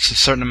promotes a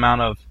certain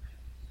amount of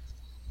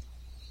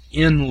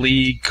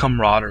in-league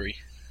camaraderie.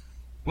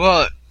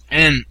 Well,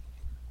 and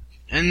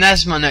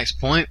that's my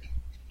next point.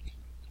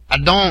 I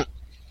don't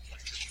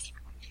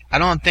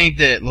think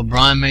that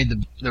LeBron made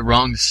the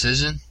wrong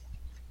decision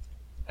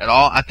at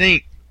all. I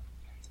think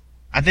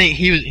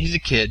he's a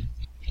kid.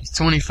 He's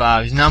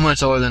 25. He's not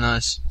much older than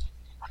us.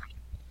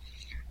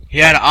 He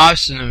had an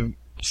option of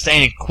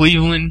staying in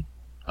Cleveland,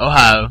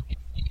 Ohio,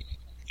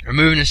 or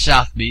moving to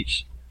South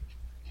Beach.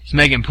 He's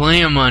making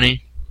plenty of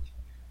money.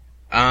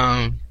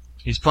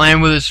 He's playing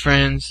with his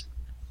friends.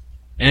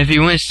 And if he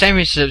wins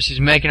championships,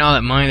 he's making all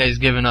that money that he's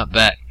giving up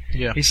back.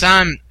 Yeah. He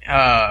signed,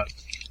 the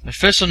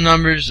official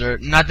numbers, or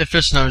not the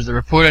official numbers, the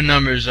reported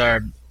numbers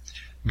are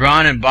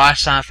Bron and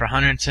Bosh signed for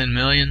 $110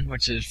 million,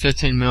 which is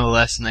 $15 million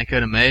less than they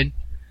could have made.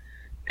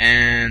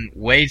 And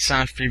Wade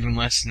signed for even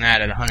less than that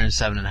at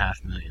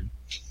 $107.5 million.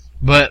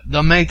 But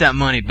they'll make that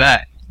money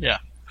back. Yeah.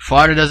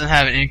 Florida doesn't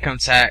have an income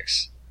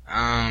tax.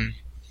 And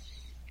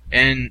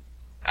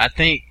I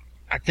think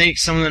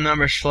some of the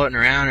numbers floating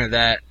around are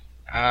that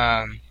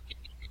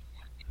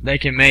they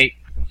can make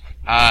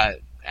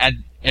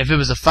if it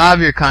was a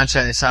 5-year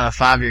contract, they signed a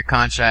 5-year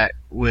contract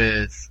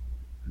with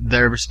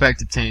their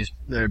respective teams,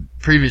 their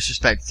previous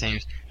respective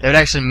teams, they would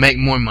actually make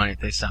more money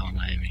if they signed with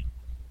Miami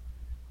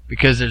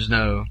because there's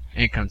no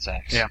income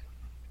tax. Yeah.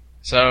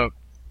 So,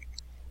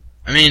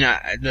 I mean,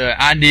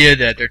 the idea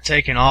that they're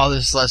taking all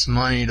this less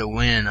money to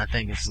win, I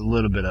think it's a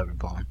little bit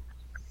overblown.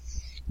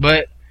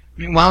 But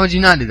I mean, why would you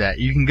not do that?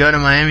 You can go to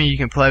Miami, you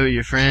can play with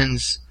your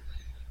friends,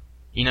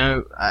 You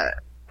know,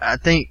 I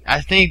think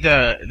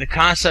the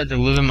concept of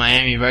living in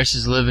Miami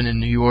versus living in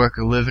New York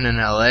or living in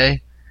LA,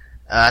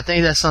 I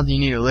think that's something you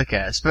need to look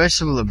at,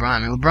 especially with LeBron. I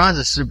mean, LeBron's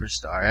a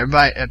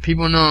superstar.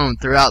 People know him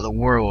throughout the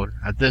world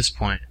at this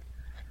point.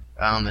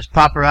 There's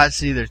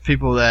paparazzi. There's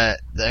people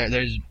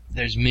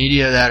there's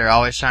media that are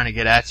always trying to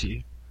get at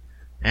you.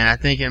 And I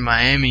think in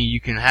Miami you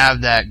can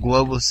have that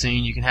global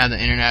scene, you can have the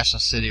international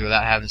city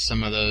without having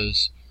some of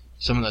those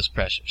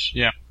pressures.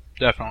 Yeah,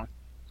 definitely.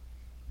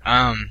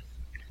 How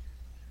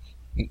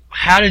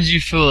did you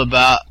feel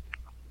about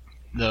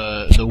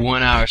the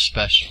 1 hour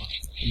special?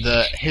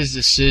 His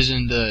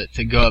decision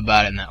to go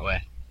about it in that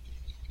way?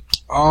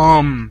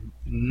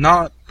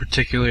 Not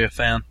particularly a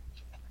fan.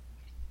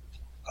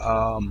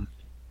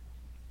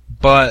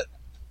 But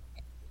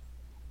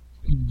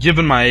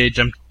given my age,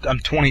 I'm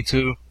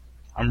 22.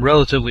 I'm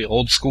relatively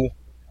old school.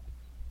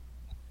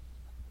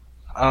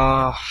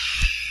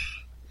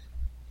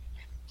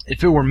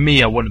 If it were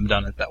me, I wouldn't have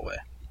done it that way.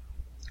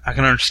 I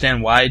can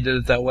understand why he did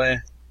it that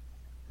way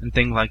and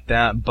things like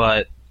that,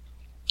 but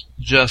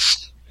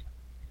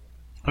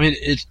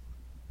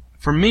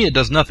for me, it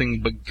does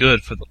nothing but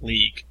good for the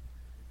league.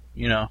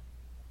 You know,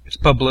 it's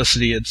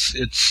publicity.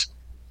 It's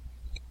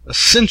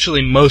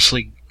essentially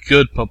mostly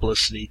good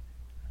publicity,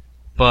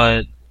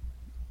 but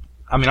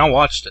I mean, I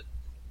watched it.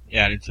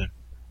 Yeah, I did too.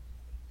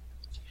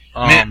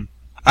 I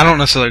don't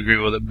necessarily agree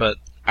with it, but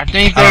I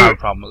don't have a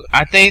problem with it.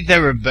 I think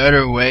there were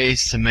better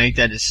ways to make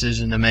that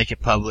decision to make it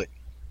public.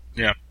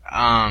 Yeah.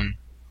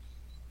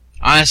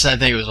 Honestly, I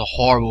think it was a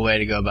horrible way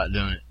to go about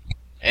doing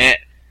it.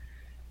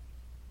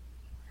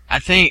 I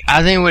think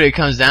what it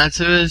comes down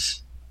to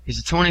is he's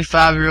a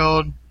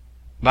 25-year-old.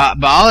 By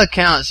all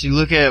accounts, you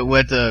look at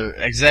what the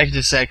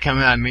executive said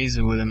coming out of meetings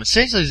with him.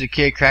 Essentially, he's a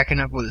kid cracking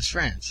up with his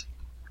friends.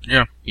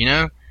 Yeah. You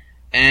know,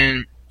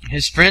 and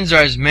his friends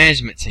are his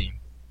management team.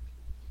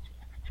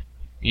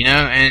 You know,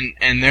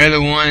 and they're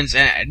the ones.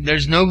 And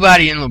there's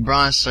nobody in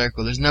LeBron's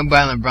circle. There's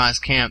nobody in LeBron's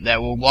camp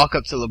that will walk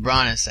up to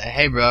LeBron and say,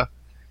 "Hey, bro,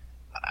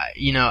 I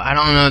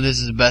don't know if this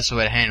is the best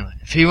way to handle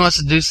it." If he wants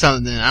to do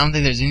something, I don't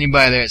think there's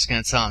anybody there that's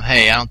going to tell him,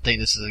 "Hey, I don't think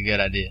this is a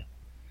good idea."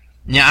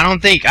 Yeah, I don't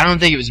think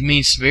it was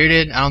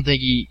mean-spirited. I don't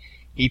think he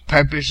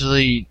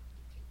purposely,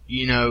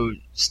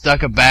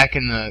 stuck a back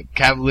in the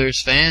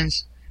Cavaliers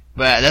fans.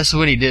 But that's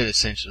what he did,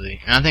 essentially.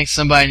 And I think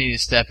somebody needed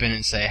to step in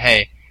and say,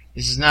 "Hey,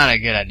 this is not a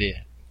good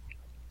idea."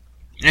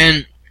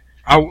 And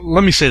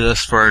let me say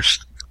this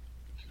first.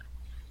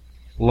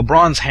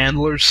 LeBron's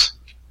handlers,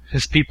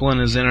 his people in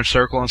his inner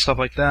circle and stuff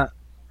like that,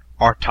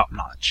 are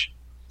top-notch.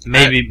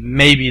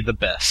 Maybe the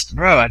best.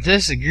 Bro, I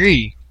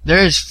disagree.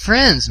 They're his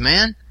friends,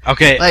 man.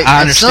 Okay, like,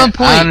 I understand. At some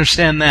point, I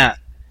understand that,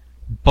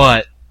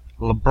 but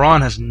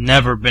LeBron has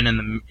never been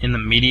in the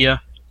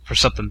media for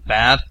something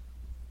bad,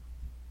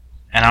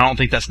 and I don't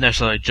think that's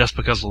necessarily just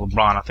because of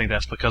LeBron. I think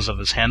that's because of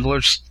his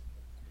handlers,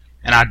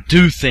 and I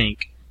do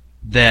think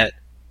that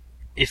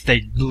if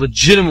they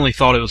legitimately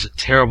thought it was a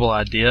terrible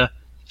idea,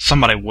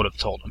 somebody would have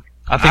told him.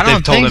 I think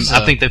they've told him. So.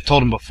 I think they've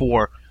told him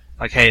before,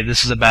 like, "Hey,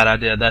 this is a bad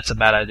idea. That's a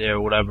bad idea,"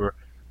 or whatever.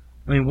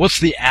 I mean, what's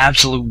the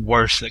absolute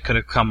worst that could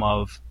have come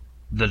of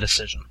the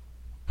decision?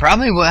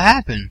 Probably what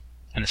happened.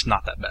 And it's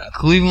not that bad.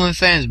 Cleveland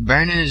fans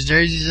burning his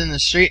jerseys in the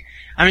street.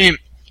 I mean,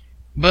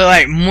 but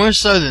like more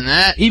so than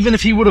that, even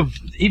if he would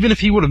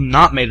have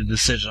not made a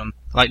decision,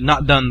 like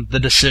not done the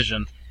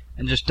decision,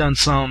 and just done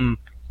some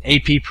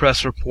AP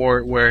press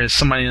report where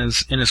somebody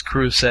in his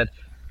crew said,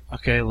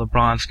 "Okay,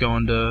 LeBron's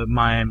going to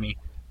Miami,"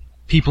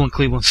 people in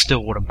Cleveland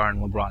still would have burned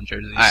LeBron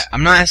jerseys.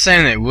 I'm not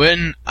saying they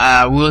wouldn't.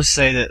 I will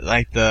say that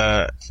like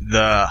the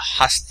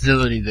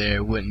hostility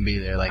there wouldn't be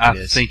there like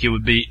it is. I think it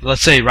would be.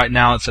 Let's say right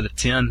now it's at a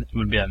 10. It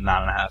would be a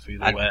 9.5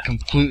 either way. I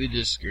completely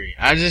disagree.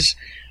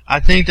 I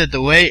think that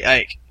the way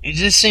it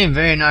just seemed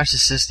very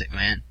narcissistic,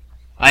 man.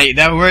 Like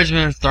that word's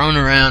been thrown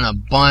around a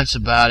bunch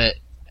about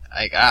it.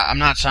 Like I'm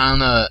not trying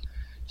to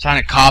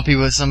copy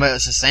what somebody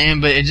else is saying,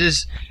 but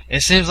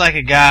it seems like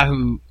a guy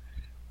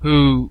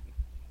who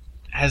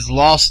has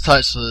lost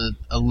touch with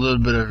a little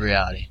bit of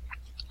reality.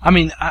 I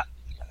mean,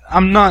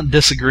 I'm not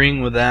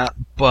disagreeing with that,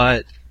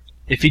 but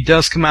if he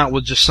does come out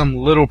with just some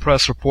little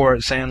press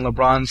report saying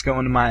LeBron's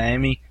going to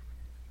Miami,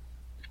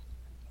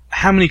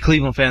 how many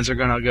Cleveland fans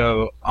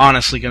are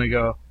honestly going to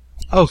go,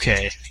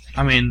 okay,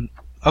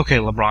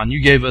 LeBron,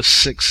 you gave us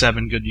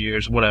 6-7 good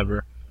years,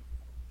 whatever.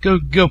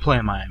 Go play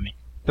in Miami.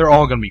 They're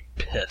all going to be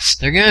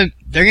pissed. They're going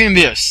to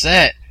be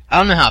upset. I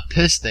don't know how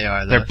pissed they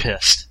are, though. They're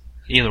pissed.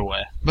 Either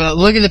way. But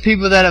look at the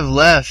people that have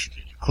left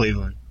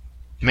Cleveland.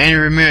 Manny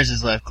Ramirez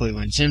has left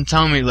Cleveland. Jim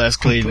Thome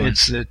left Cleveland.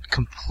 It's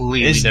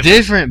completely different. It's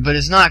different, but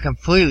it's not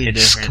completely different.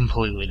 It's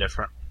completely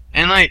different.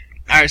 And alright,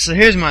 so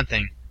here's my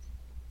thing.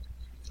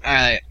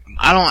 Alright,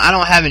 I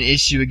don't have an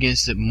issue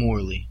against it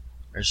morally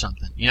or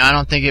something. I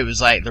don't think it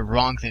was like the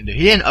wrong thing to do.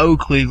 He didn't owe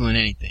Cleveland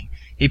anything.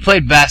 He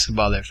played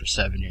basketball there for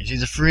 7 years.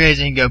 He's a free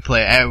agent. He can go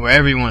play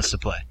wherever he wants to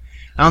play.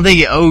 I don't think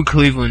he owed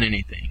Cleveland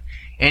anything.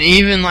 And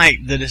even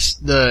like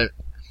the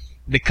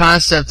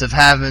concept of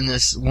having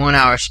this 1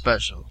 hour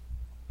special,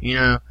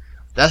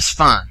 that's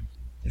fine.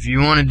 If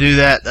you want to do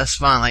that, that's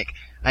fine.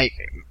 Like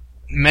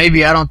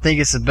maybe I don't think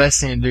it's the best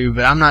thing to do,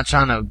 but I'm not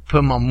trying to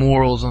put my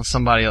morals on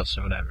somebody else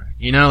or whatever.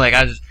 You know, like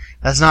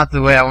that's not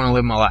the way I want to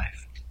live my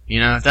life. You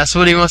know, if that's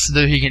what he wants to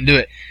do, he can do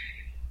it.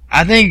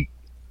 I think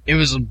it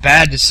was a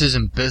bad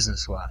decision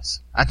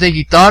business-wise. I think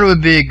he thought it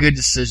would be a good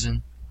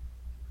decision.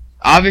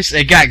 Obviously,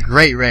 it got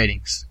great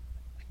ratings.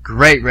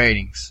 Great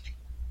ratings.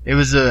 It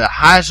was the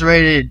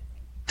highest-rated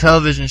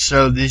television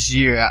show this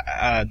year,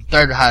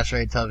 third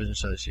highest-rated television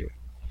show this year.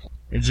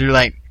 It drew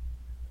like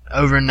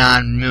over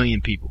 9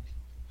 million people.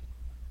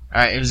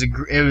 All right, it was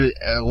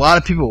a lot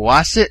of people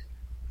watched it,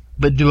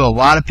 but do a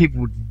lot of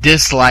people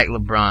dislike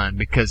LeBron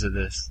because of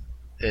this?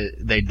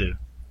 They do.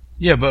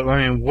 Yeah, but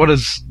I mean, what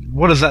does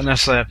that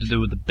necessarily have to do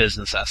with the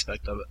business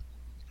aspect of it?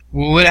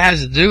 Well, what it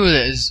has to do with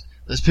it is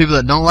those people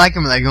that don't like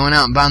him, are they going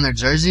out and buying their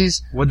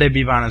jerseys? Would they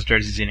be buying his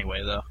jerseys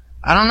anyway, though?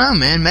 I don't know,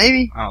 man.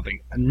 Maybe. I don't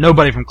think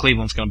nobody from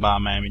Cleveland's going to buy a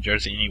Miami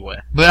jersey anyway.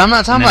 But I'm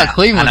not talking about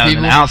Cleveland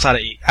people.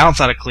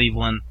 Outside of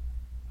Cleveland,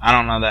 I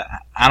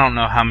don't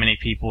know how many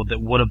people that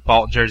would have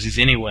bought jerseys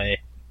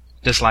anyway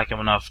dislike him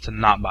enough to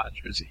not buy a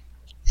jersey.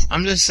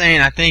 I'm just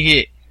saying. I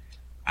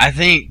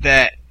think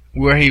that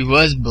where he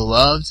was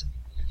beloved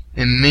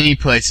in many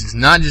places,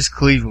 not just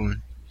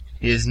Cleveland,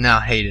 he is now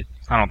hated.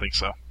 I don't think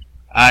so.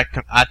 I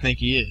think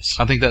he is.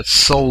 I think that's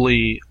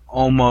solely,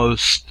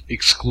 almost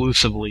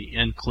exclusively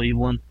in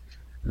Cleveland,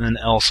 and then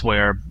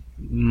elsewhere,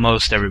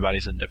 most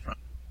everybody's indifferent.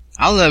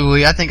 I'll level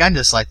you. I think I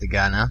dislike the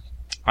guy now.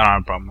 I don't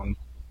have a problem with him.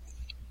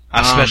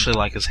 I especially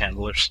like his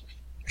handlers.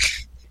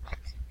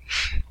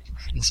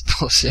 It's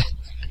bullshit.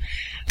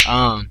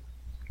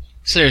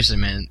 Seriously,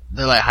 man,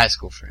 they're like high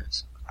school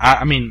friends.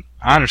 I mean,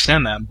 I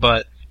understand that,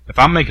 but if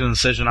I'm making a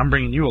decision, I'm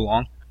bringing you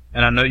along,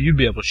 and I know you'd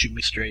be able to shoot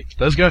me straight.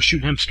 Those guys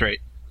shoot him straight.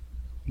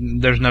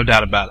 There's no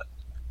doubt about it.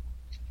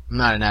 I'm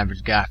not an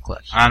average guy,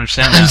 Clutch. I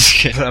understand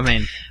that. But, I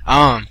mean,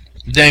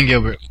 Dan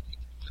Gilbert,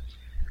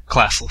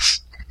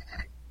 classless.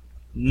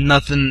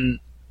 Nothing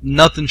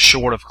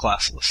short of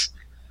classless.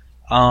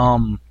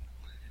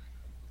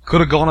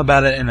 Could have gone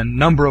about it in a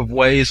number of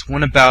ways.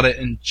 Went about it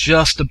in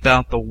just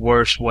about the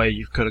worst way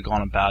you could have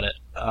gone about it.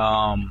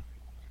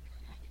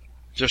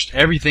 Just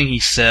everything he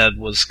said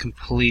was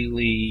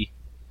completely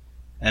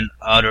and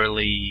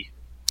utterly...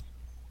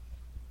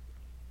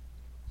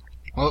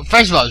 Well,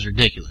 first of all, it was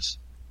ridiculous.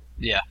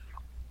 Yeah.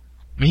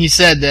 I mean, he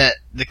said that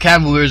the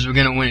Cavaliers were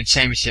going to win a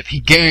championship.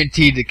 He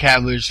guaranteed the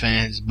Cavaliers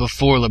fans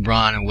before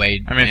LeBron and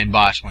Wade and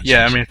Bosh won.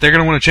 Yeah, I mean, if they're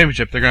going to win a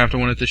championship, they're going to have to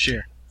win it this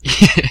year.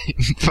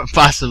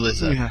 Possibly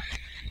so.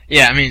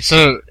 Yeah, I mean,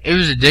 so it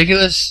was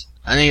ridiculous.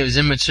 I think it was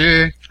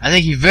immature. I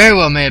think he very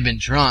well may have been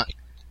drunk.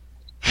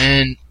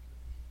 And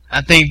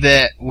I think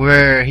that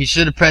where he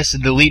should have pressed the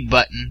delete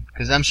button,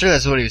 because I'm sure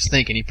that's what he was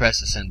thinking, he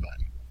pressed the send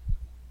button.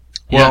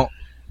 Well,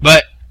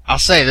 but I'll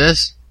say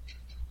this.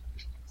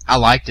 I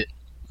liked it.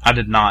 I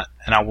did not,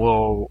 and I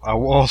will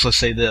also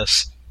say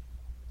this.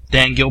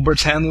 Dan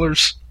Gilbert's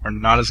handlers are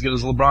not as good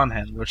as LeBron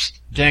handlers.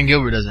 Dan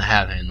Gilbert doesn't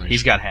have handlers.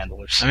 He's got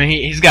handlers. I mean,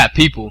 he's got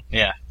people.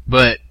 Yeah.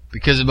 But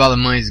because of all the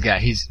money he's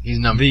got, he's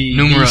numero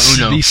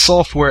uno. The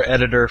software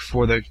editor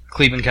for the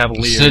Cleveland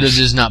Cavaliers should have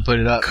just not put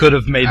it up. Could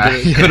have made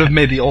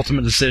the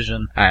ultimate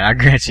decision. All right, I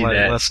grant you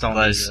that. Let's don't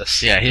do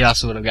this. Yeah, he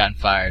also would have gotten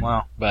fired.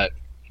 Wow. But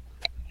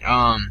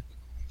I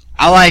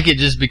like it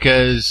just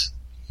because.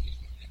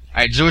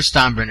 All right, George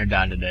Steinbrenner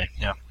died today.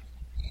 Yeah.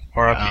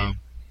 R.I.P.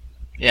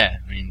 Yeah,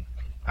 I mean,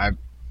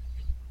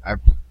 our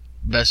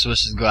best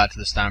wishes go out to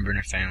the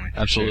Steinbrenner family.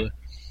 Absolutely.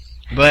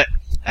 Sure. But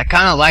I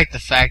kind of like the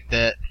fact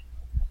that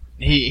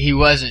he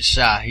wasn't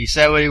shy. He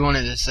said what he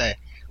wanted to say.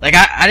 Like,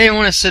 I didn't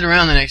want to sit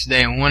around the next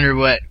day and wonder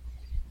what...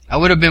 I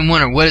would have been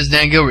wondering, what is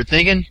Dan Gilbert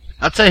thinking?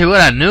 I'll tell you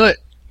what, I knew it.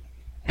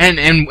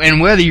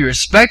 And whether you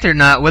respect it or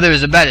not, whether it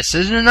was a bad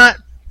decision or not,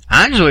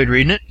 I enjoyed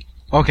reading it.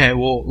 Okay,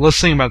 well, let's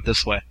think about it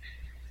this way.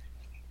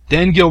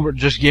 Dan Gilbert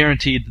just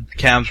guaranteed that the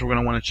Cavs were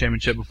going to win a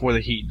championship before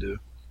the Heat do.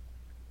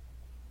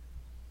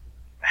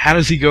 How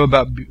does he go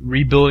about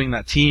rebuilding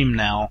that team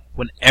now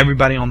when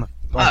everybody on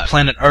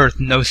planet Earth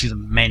knows he's a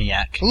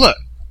maniac? Look,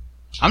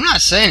 I'm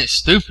not saying it's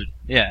stupid.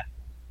 Yeah.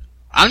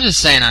 I'm just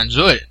saying I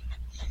enjoyed it.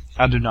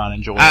 I do not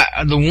enjoy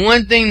it. The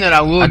one thing that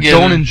I will give... I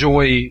don't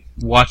enjoy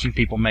watching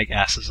people make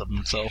asses of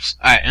themselves.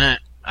 Alright, and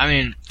I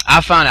mean, I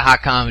find it high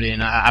comedy,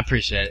 and I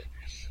appreciate it.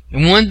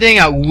 And one thing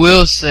I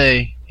will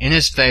say in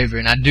his favor,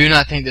 and I do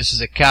not think this is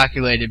a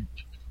calculated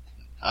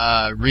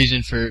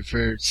reason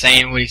for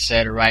saying what he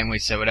said or writing what he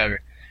said,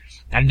 whatever.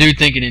 I do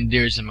think it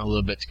endears him a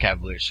little bit to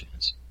Cavaliers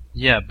fans.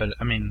 Yeah, but,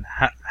 I mean,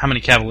 how many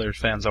Cavaliers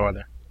fans are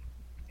there?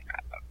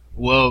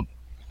 Well,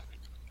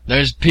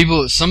 there's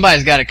people...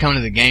 Somebody's got to come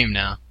to the game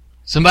now.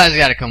 Somebody's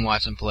got to come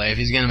watch him play if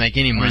he's going to make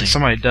any money. I mean,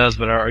 somebody does,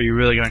 but are you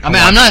really going to come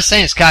I'm not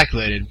saying it's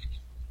calculated.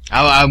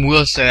 I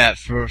will say that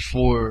for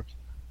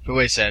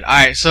what he said.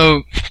 Alright,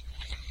 so...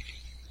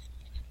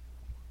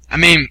 I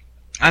mean,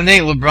 I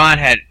think LeBron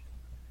had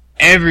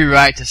every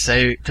right to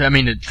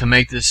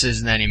make the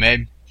decision that he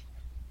made.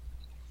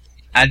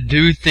 I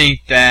do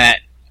think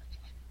that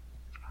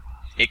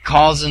it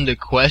calls into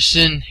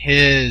question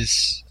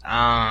his,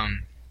 I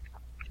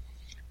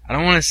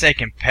don't want to say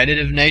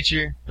competitive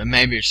nature, but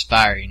maybe his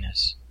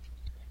fieriness.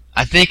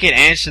 think it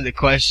answered the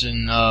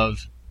question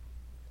of,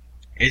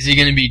 is he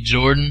going to be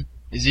Jordan?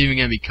 Is he even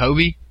going to be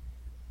Kobe?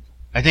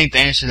 I think the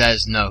answer to that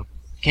is no.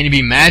 Can he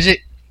be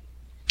Magic?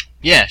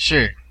 Yeah,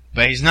 sure.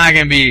 But he's not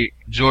going to be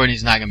Jordan.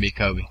 He's not going to be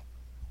Kobe.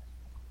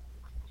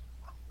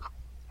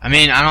 I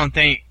mean, I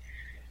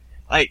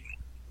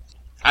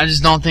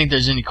just don't think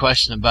there's any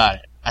question about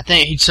it. I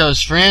think he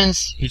chose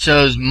friends, he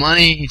chose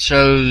money, he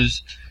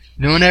chose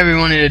doing whatever he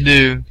wanted to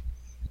do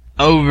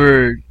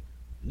over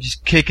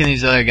just kicking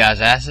these other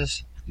guys'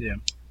 asses. Yeah.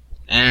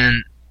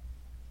 And,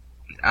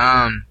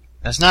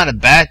 that's not a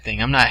bad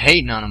thing. I'm not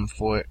hating on him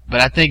for it, but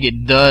I think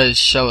it does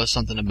show us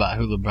something about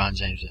who LeBron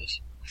James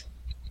is.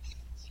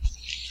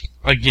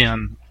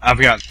 Again, I've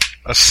got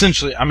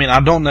essentially, I mean, I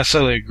don't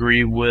necessarily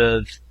agree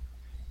with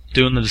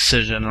doing the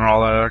decision and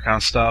all that other kind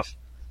of stuff,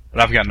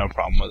 but I've got no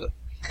problem with it.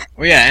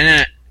 Well, yeah,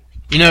 and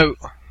you know,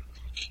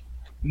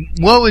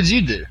 what would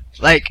you do?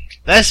 Like,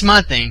 that's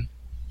my thing.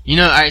 You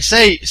know, alright,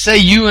 say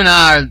you and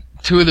I are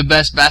two of the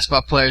best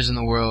basketball players in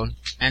the world,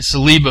 and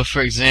Saliba,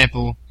 for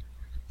example,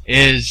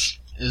 is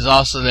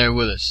also there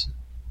with us.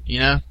 You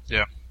know?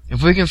 Yeah.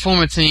 If we can form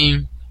a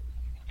team,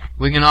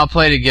 we can all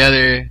play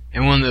together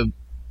in one of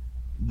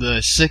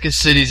the sickest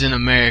cities in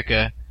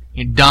America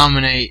and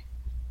dominate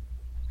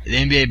the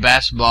NBA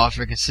basketball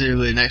for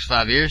considerably the next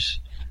 5 years.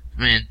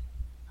 I mean,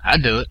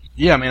 I'd do it.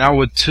 Yeah, I mean, I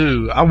would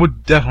too. I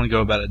would definitely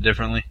go about it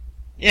differently.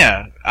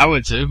 Yeah, I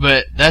would too,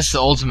 but that's the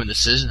ultimate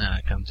decision that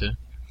I come to.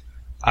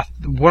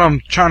 What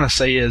I'm trying to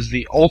say is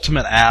the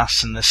ultimate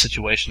ass in this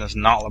situation is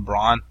not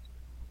LeBron.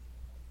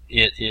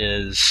 It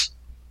is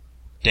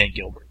Dan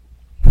Gilbert.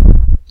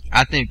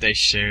 I think they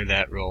share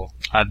that role.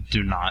 I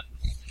do not.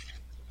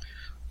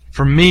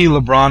 For me,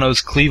 LeBron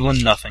owes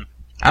Cleveland nothing.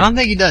 I don't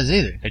think he does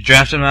either. They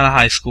drafted him out of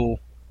high school.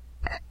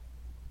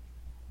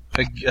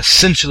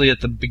 Essentially,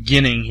 at the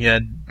beginning, he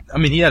had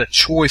a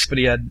choice, but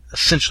he had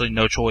essentially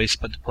no choice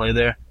but to play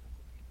there.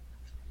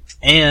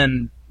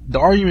 And the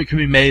argument can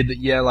be made that,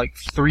 yeah, like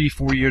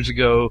 3-4 years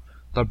ago,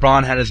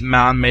 LeBron had his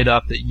mind made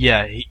up that,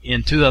 yeah,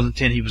 in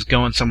 2010 he was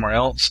going somewhere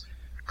else.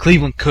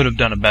 Cleveland could have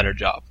done a better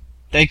job.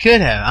 They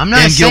could have. I'm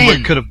not Dan saying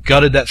Gilbert could have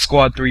gutted that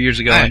squad 3 years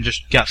ago and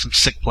just got some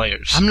sick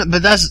players.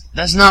 But that's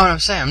not what I'm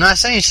saying. I'm not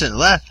saying he shouldn't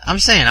have left. I'm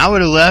saying I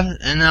would have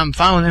left, and I'm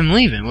fine with him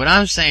leaving. What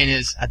I'm saying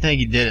is I think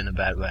he did it in a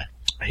bad way.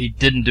 He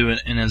didn't do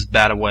it in as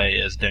bad a way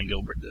as Dan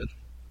Gilbert did.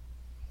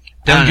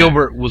 Dan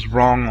Gilbert was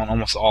wrong on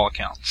almost all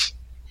accounts.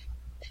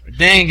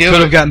 Dan Gilbert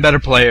could have gotten better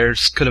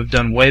players, could have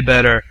done way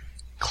better,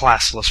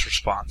 classless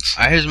response.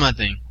 All right, here's my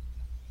thing.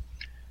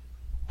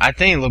 I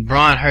think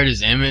LeBron hurt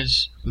his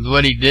image with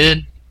what he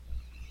did.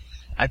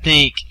 I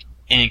think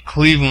in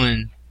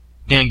Cleveland,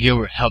 Dan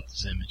Gilbert helped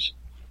his image.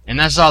 And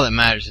that's all that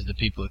matters to the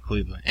people of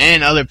Cleveland.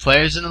 And other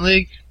players in the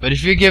league. But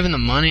if you're giving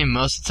them money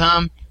most of the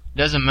time, it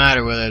doesn't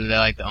matter whether they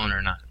like the owner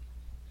or not.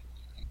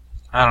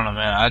 I don't know,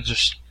 man.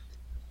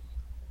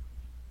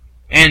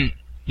 And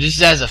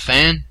just as a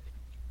fan,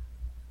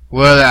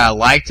 whether I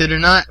liked it or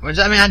not, which,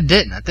 I mean, I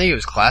didn't. I think it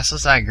was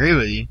classless. I agree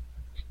with you.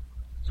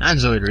 I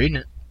enjoyed reading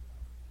it.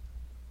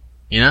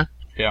 You know?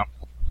 Yeah.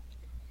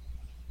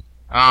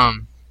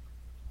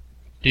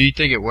 Do you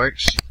think it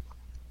works?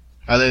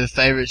 Are they the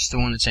favorites to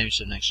win the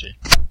championship next year?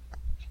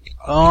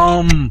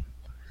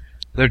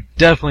 They're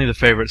definitely the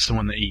favorites to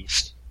win the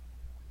East.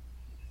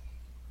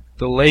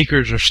 The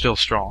Lakers are still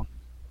strong.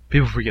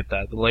 People forget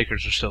that. The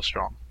Lakers are still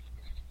strong.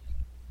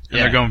 And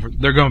Yeah.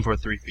 they're going for a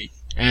 3-peat.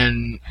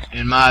 And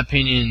in my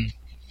opinion,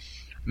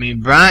 I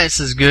mean, Bryant's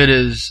as good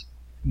as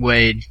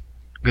Wade.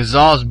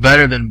 Gasol's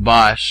better than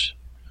Bosh.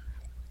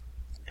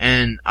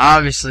 And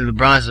obviously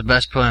LeBron's the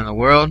best player in the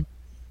world.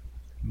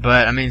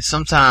 But, I mean,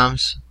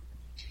 sometimes,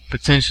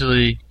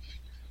 potentially,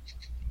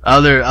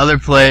 other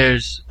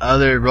players,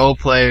 other role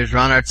players,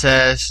 Ron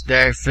Artest,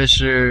 Derek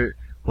Fisher,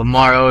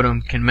 Lamar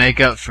Odom can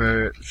make up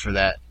for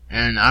that.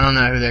 And I don't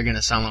know who they're going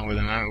to sign along with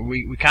him.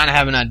 We kind of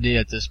have an idea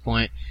at this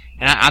point.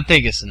 And I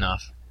think it's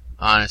enough.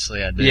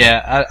 Honestly, I do.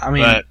 Yeah, I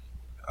mean,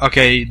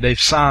 okay, they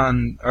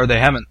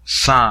haven't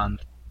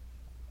signed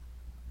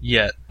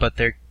yet, but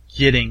they're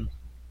getting,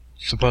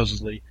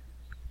 supposedly,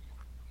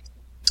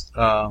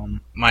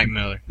 Mike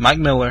Miller,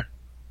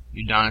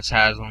 Udonis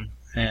Haslem,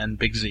 and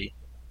Big Z.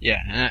 Yeah,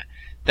 and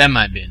that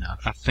might be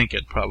enough. I think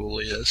it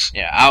probably is.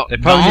 Yeah, they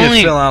probably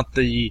need to fill out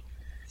the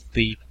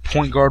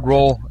point guard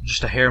role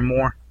just a hair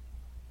more,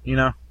 you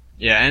know.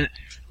 Yeah, and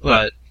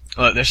look,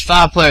 there's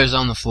 5 players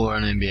on the floor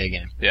in an NBA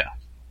game. Yeah,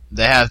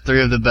 they have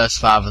 3 of the best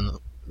 3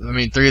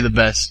 of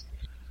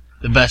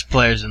the best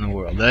players in the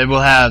world. They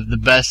will have the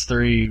best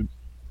 3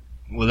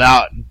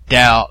 without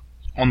doubt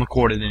on the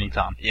court at any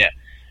time. Yeah.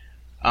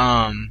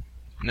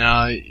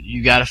 Now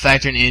you got to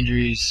factor in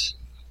injuries,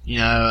 you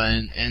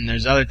know, and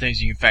there's other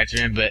things you can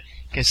factor in, but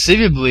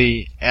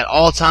conceivably at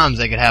all times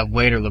they could have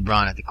Wade or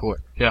LeBron at the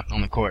court. Yeah.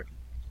 On the court.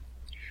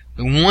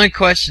 The one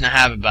question I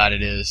have about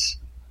it is,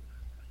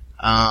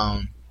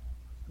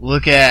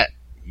 look at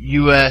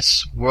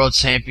U.S. World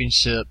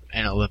Championship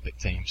and Olympic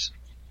teams.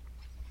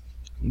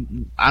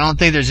 I don't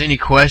think there's any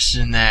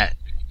question that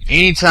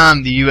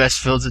anytime the U.S.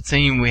 fields a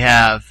team, we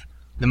have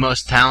the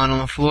most talent on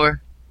the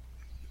floor.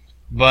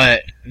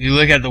 But if you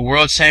look at the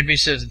World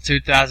Championships in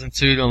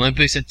 2002, the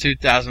Olympics in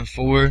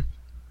 2004,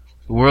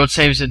 the World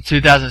Championships in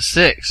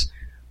 2006,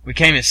 we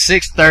came in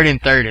 6th, 3rd,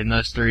 and 3rd in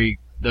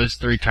those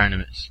three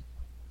tournaments.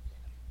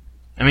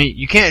 I mean,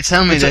 you can't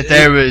tell me that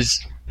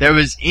there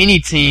was any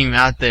team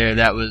out there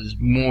that was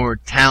more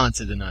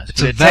talented than us.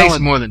 It takes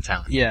more than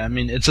talent. Yeah, I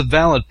mean, it's a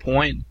valid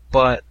point,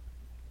 but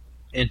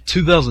in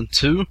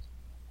 2002,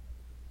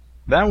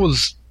 that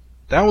was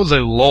a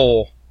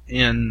lull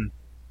in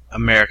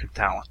American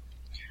talent.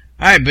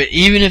 All right, but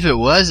even if it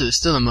was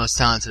still the most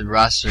talented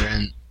roster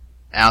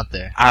out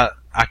there. I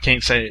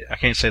can't say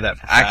that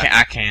for fact.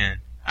 I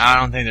can. I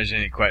don't think there's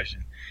any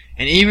question.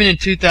 And even in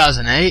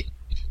 2008,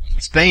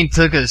 Spain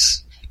took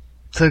us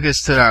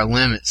to our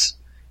limits.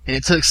 And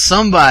it took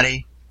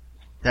somebody,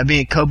 that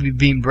being Kobe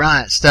Bean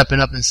Bryant, stepping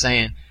up and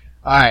saying,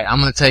 all right, I'm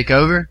going to take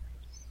over.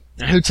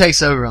 And who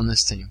takes over on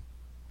this team?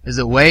 Is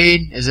it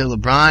Wade? Is it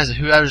LeBron? Is it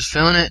whoever's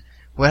feeling it?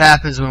 What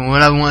happens when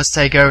one of them wants to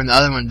take over and the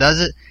other one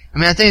does it? I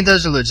mean, I think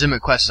those are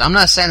legitimate questions. I'm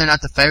not saying they're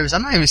not the favorites.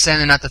 I'm not even saying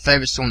they're not the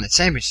favorites to win the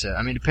championship.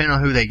 I mean, depending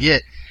on who they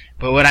get.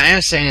 But what I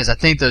am saying is I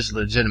think those are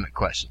legitimate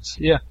questions.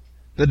 Yeah,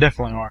 they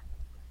definitely are.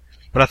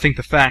 But I think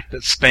the fact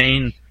that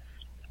Spain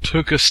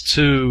took us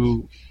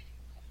to...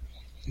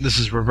 This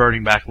is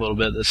reverting back a little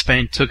bit. That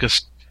Spain took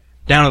us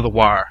down to the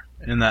wire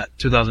in that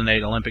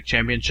 2008 Olympic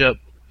Championship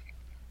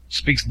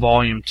speaks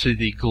volume to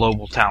the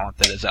global talent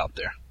that is out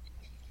there.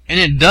 And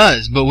it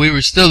does, but we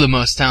were still the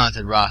most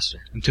talented roster.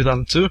 In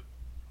 2002?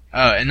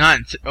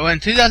 In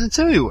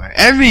 2002 we were.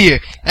 Every year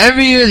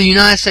the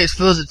United States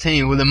fills a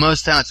team with the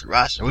most talented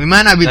roster. We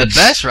might not be the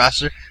best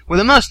roster, we're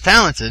the most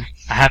talented.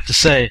 I have to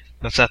say,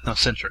 that's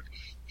ethnocentric.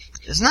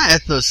 It's not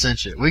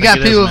ethnocentric. We got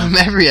people from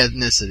every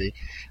ethnicity.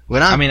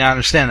 I mean, I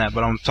understand that,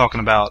 but I'm talking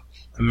about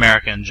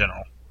America in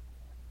general.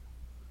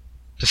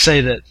 To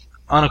say that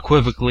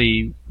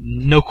unequivocally,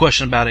 no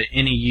question about it,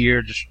 any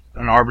year, just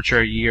an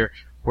arbitrary year,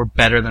 we're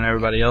better than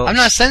everybody else. I'm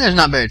not saying there's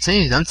not better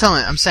teams. I'm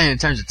saying in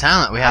terms of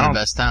talent, we have the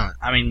best talent.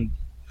 I mean,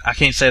 I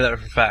can't say that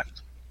for a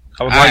fact.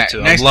 I would like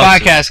to. Next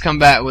podcast, come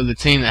back with a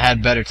team that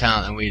had better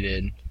talent than we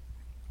did.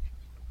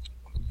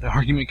 The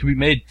argument could be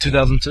made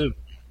 2002.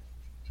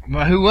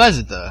 Well, who was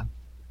it though?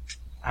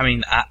 I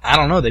mean, I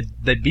don't know.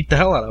 They beat the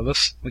hell out of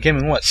us. We came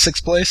in what,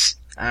 6th place?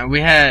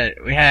 We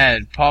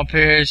had Paul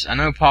Pierce. I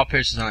know Paul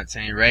Pierce is on that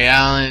team. Ray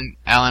Allen,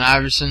 Allen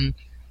Iverson.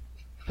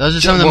 Those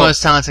are some of the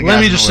most talented guys. Let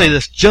me just say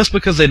this: just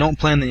because they don't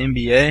play in the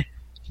NBA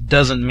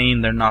doesn't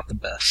mean they're not the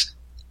best.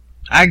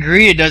 I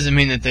agree. It doesn't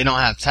mean that they don't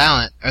have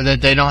talent or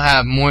that they don't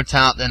have more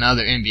talent than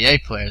other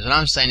NBA players. What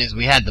I'm saying is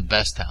we had the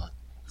best talent.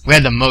 We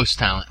had the most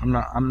talent.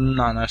 I'm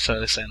not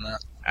necessarily saying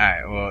that. All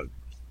right. Well.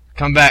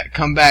 Come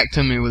back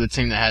to me with a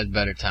team that has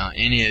better talent.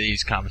 Any of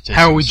these competitions.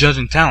 How are we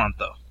judging talent,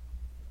 though?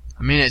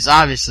 I mean, it's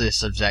obviously a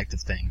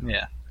subjective thing.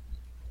 Yeah.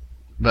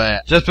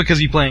 But just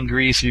because you play in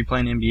Greece or you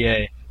play in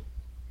NBA,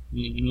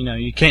 you know,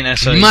 you can't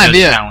necessarily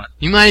judge talent.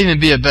 You might even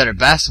be a better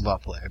basketball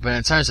player, but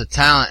in terms of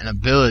talent and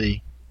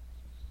ability,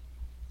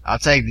 I'll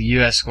take the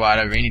U.S. squad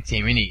over any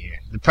team any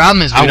year. The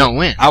problem is we don't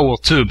win. I will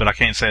too, but I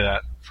can't say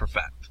that for a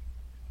fact.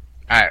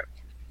 All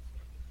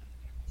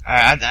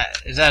right.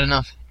 Is that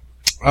enough?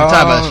 We'll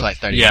talk about this for like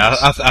 30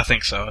 minutes. Yeah, I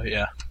think so,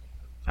 yeah.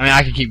 I mean,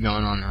 I could keep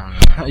going on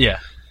and on. Yeah.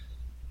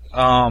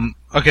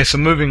 Okay, so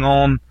moving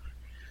on.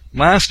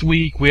 Last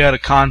week we had a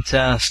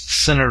contest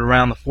centered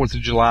around the 4th of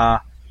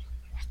July.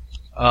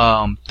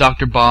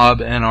 Dr.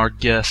 Bob and our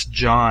guest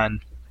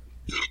John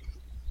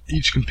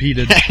each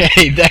competed.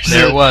 Hey,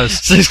 there it was.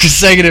 6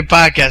 consecutive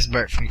podcasts,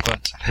 Bert from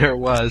Quince. There it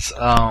was.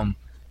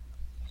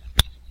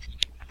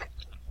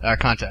 Our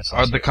contest.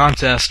 The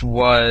contest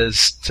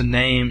was to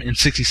name, in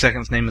 60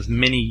 seconds, name as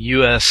many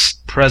U.S.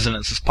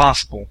 presidents as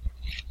possible.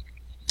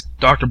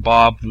 Dr.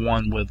 Bob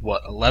won with,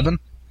 11?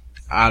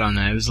 I don't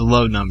know. It was a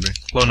low number.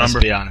 Let's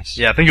be honest.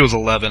 Yeah, I think it was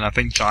 11. I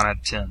think John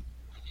had 10.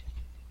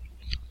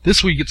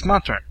 This week, it's my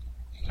turn.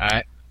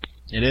 Alright.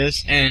 It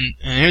is. And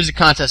here's a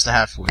contest I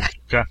have for you.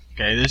 Okay.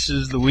 Okay, this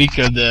is the week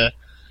of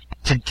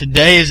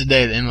today is the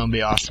day of the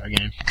MLB All-Star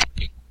Game.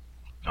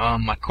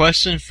 My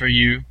question for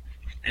you,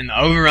 in the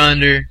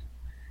over-under,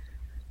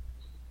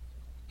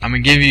 I'm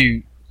going to give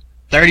you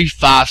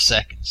 35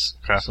 seconds.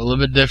 Okay. It's a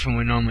little bit different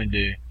than we normally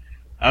do.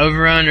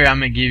 Over-under, I'm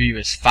going to give you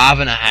is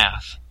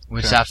 5.5,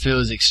 which I feel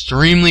is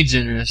extremely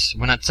generous.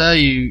 When I tell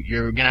you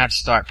you're going to have to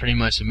start pretty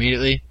much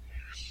immediately,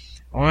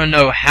 I want to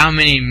know how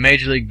many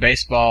Major League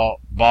Baseball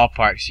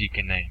ballparks you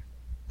can name.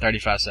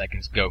 35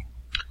 seconds, go.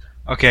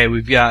 Okay,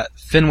 we've got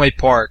Fenway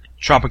Park,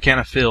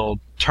 Tropicana Field,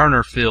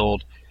 Turner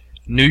Field,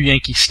 New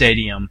Yankee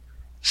Stadium,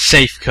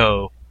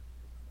 Safeco,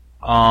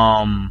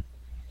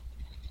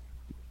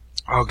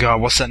 oh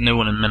God, what's that new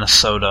one in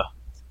Minnesota?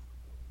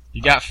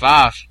 You got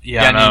 5.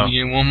 Yeah, I know.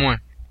 You get one more.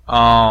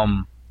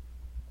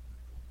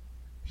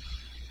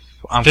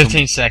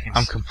 15 seconds.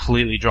 I'm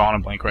completely drawing a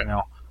blank right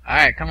now.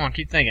 Alright, come on,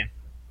 keep thinking.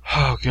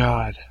 Oh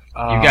God.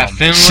 You got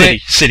Fenway.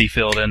 City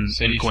Field in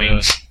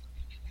Queens.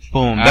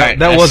 Boom. Right,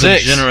 that was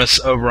 6. a generous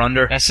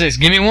over-under. That's 6.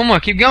 Give me one more.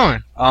 Keep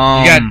going. You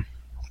got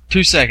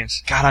 2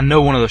 seconds. God, I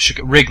know one of those.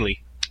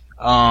 Wrigley.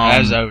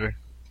 That's over.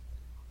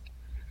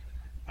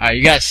 Alright,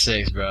 you got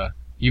 6, bro.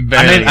 You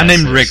barely I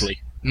named 6.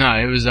 Wrigley. No,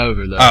 it was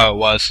over, though. Oh, it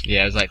was?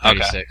 Yeah, it was like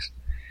 36.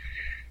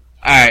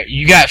 Alright,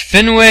 you got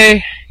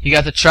Fenway. You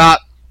got the Trop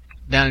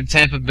down in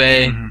Tampa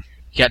Bay. Mm-hmm.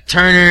 You got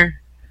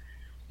Turner.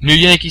 New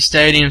Yankee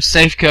Stadium.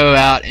 Safeco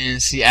out in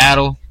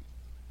Seattle.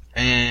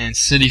 And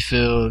Citi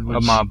Field.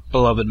 Of my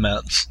beloved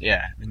Mets.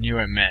 Yeah, the New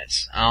York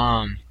Mets.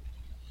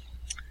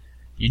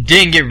 You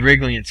didn't get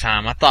Wrigley in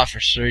time. I thought for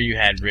sure you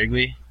had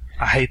Wrigley.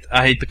 I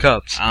hate the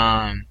Cubs.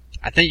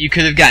 I think you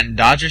could have gotten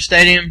Dodger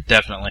Stadium,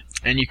 Definitely.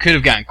 and you could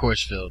have gotten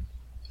Coors Field.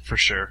 For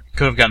sure.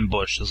 Could have gotten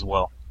Busch as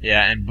well.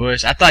 Yeah, and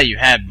Busch. I thought you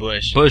had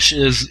Busch. Busch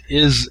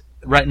is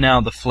right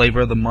now the flavor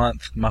of the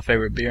month, my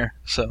favorite beer.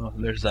 So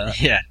there's that.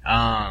 Yeah.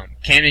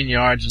 Camden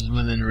Yards was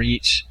within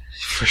reach.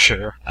 For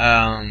sure.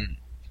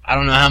 I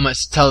don't know how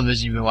much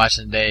television you've been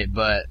watching today,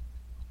 but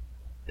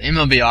the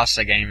MLB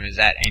All-Star Game is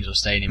at Angel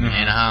Stadium in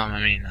Anaheim. I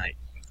mean, like...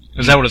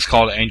 Is that what it's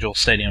called? Angel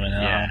Stadium in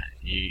Anaheim?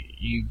 Yeah,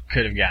 you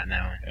could have gotten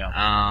that one.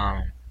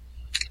 Yeah.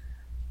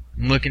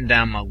 I'm looking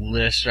down my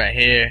list right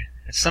here.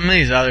 Some of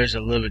these others are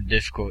a little bit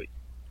difficult.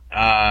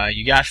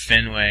 You got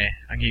Fenway.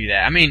 I'll give you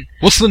that. I mean...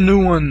 What's the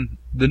new one?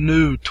 The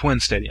new Twin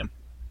Stadium?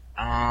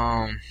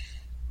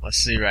 Let's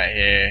see right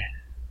here.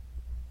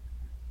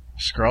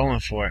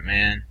 Scrolling for it,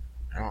 man.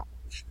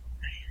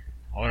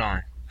 Hold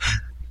on.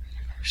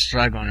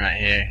 Struggling right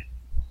here.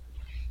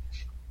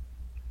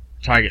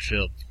 Target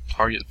Field.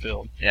 Target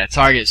Field. Yeah,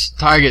 Target's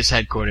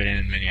headquartered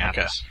in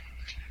Minneapolis.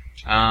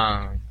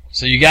 Okay.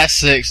 So you got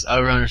 6,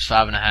 over-under's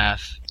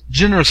 5.5.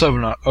 Generous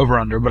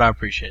over-under, but I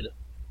appreciate it.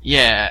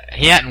 Yeah,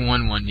 he hadn't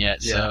won one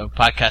yet, so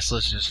podcast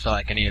listeners felt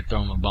like I need to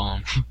throw him a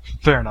bone.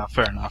 Fair enough.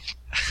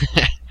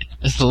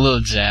 Just a little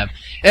jab.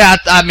 Yeah,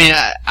 I mean,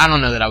 I don't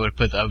know that I would have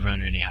put the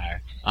over-under any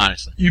higher,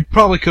 honestly. You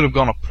probably could have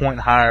gone a point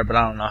higher, but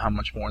I don't know how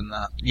much more than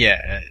that.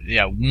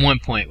 Yeah, 1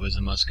 point was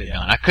the most could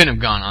have gone. I couldn't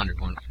have gone under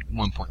 1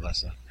 point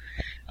less, though.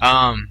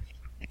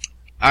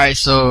 Alright,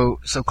 so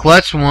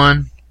Clutch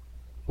won.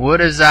 What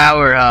is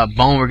our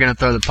bone we're going to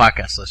throw the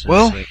podcast listeners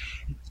this week?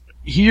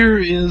 Here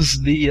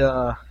is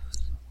the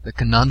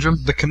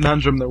conundrum? The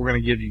conundrum that we're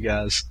going to give you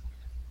guys.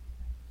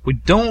 I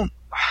don't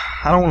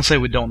want to say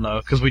we don't know,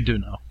 because we do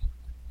know.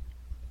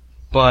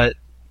 But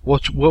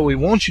what we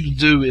want you to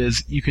do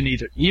is you can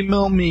either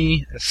email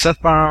me at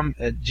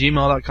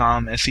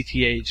sethbyram@gmail.com,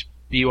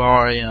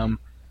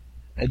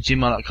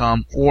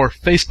 SETHBYRAM@gmail.com, or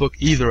Facebook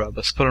either of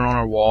us. Put it on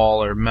our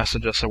wall or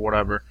message us or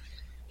whatever.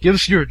 Give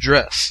us your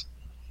address.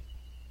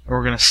 And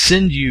we're going to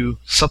send you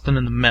something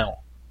in the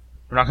mail.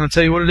 We're not going to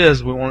tell you what it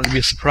is. We want it to be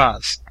a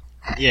surprise.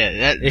 Yeah,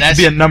 it could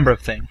be a number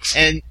of things.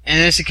 And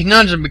it's a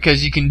conundrum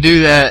because you can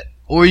do that,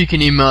 or you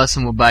can email us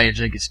and we'll buy you a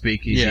drink at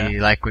Speakeasy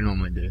like we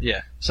normally do.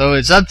 Yeah. So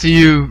it's up to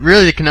you.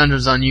 Really, the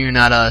conundrum's on you,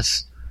 not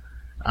us.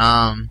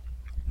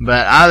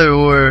 But either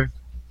or,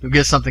 you'll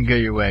get something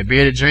good your way.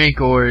 Be it a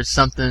drink or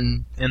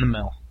something in the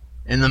mail.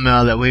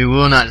 That we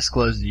will not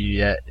disclose to you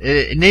yet.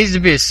 It needs to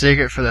be a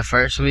secret for the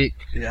first week.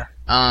 Yeah.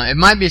 It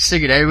might be a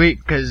secret every week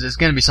because it's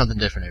going to be something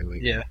different every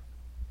week. Yeah.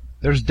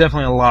 There's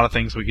definitely a lot of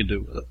things we could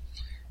do with it.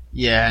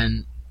 Yeah,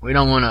 and we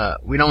don't want to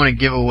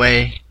give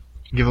away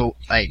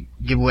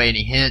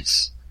any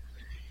hints.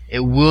 It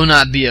will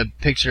not be a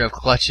picture of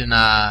Clutch and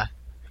I.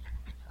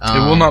 It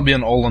will not be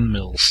an Olin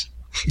Mills.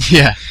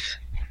 Yeah.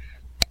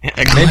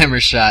 A glamour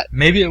shot.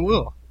 Maybe it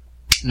will.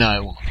 No,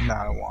 it won't.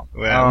 No, it won't.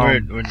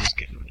 We're just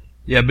kidding.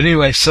 Yeah, but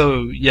anyway,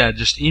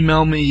 just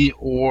email me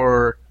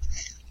or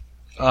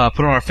put it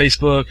on our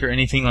Facebook or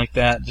anything like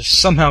that. Just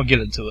somehow get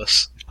it to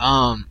us.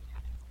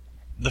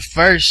 The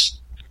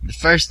first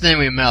thing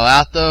we mail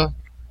out, though,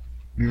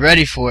 be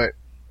ready for it.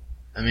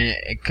 I mean,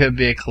 it could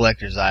be a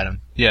collector's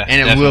item. Yeah,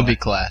 and it will be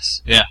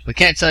class. Yeah. We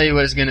can't tell you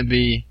what it's going to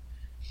be.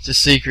 It's a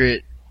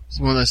secret. It's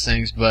one of those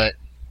things, but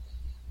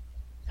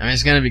I mean,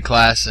 it's going to be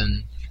class,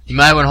 and you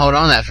might want to hold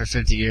on to that for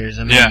 50 years.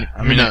 I mean,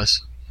 who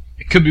knows?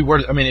 It could be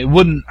worth. I mean, it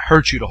wouldn't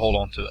hurt you to hold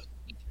on to it.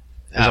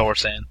 Is all we're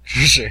saying. For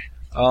sure.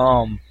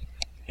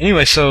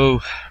 Anyway, so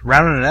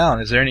rounding it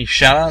out, is there any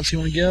shout-outs you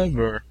want to give,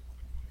 or?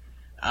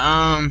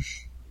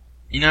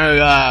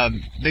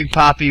 Big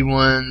Poppy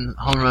won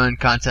home run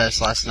contest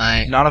last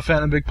night. Not a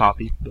fan of Big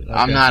Poppy. But okay.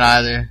 I'm not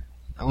either.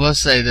 I will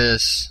say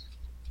this.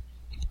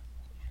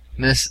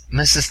 Miss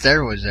the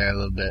steroids there a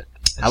little bit.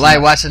 I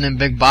like watching them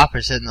big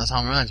boppers hitting those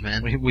home runs,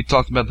 man. We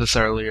talked about this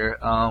earlier.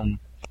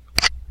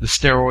 The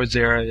steroids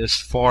era is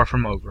far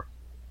from over.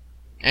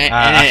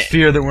 I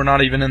fear that we're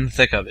not even in the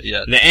thick of it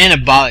yet. The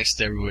anabolic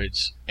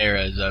steroids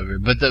era is over,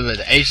 but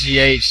the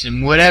HGH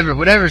and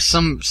whatever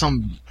some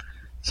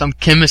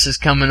chemist is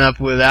coming up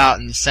with out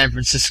in San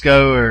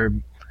Francisco or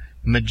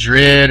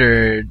Madrid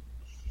or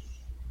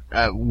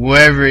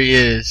wherever he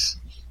is,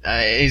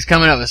 he's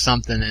coming up with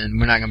something, and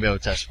we're not going to be able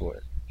to test for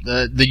it.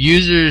 The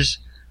users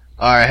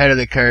are ahead of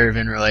the curve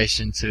in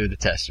relation to the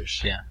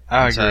testers. Yeah,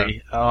 I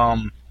agree.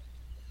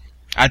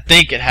 I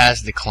think it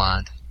has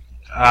declined,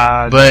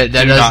 but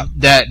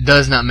that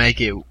does not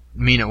make it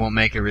mean it won't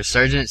make a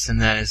resurgence,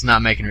 and that it's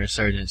not making a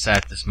resurgence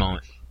at this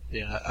moment.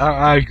 Yeah,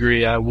 I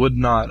agree. I would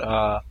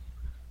not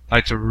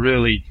like to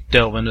really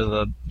delve into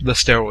the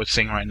steroids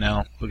thing right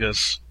now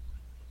because,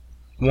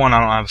 one, I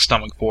don't have a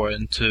stomach for it,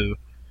 and two,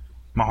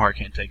 my heart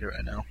can't take it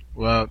right now.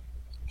 Well,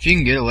 if you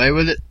can get away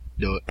with it,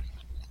 do it.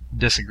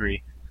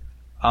 Disagree.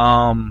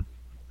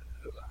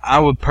 I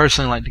would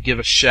personally like to give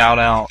a shout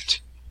out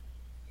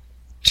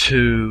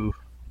to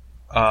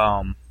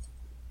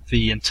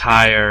the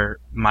entire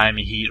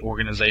Miami Heat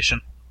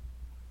organization.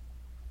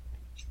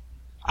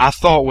 I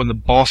thought when the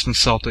Boston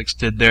Celtics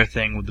did their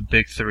thing with the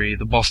Big Three,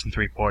 the Boston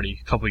Three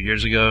Party, a couple of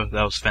years ago,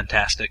 that was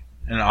fantastic.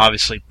 And it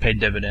obviously paid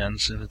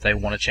dividends in that they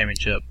won a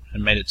championship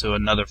and made it to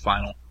another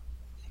final.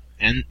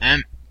 And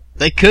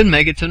they could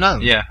make it to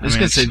another. Yeah. It's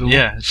conceivable.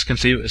 It's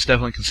conceivable. It's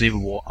definitely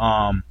conceivable.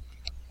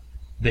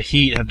 The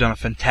Heat have done a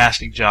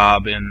fantastic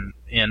job in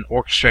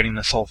orchestrating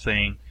this whole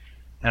thing.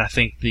 And I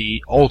think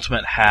the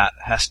ultimate hat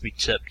has to be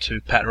tipped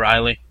to Pat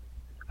Riley.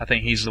 I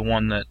think he's the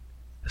one that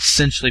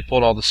essentially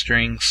pulled all the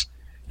strings.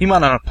 He might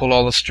not have pulled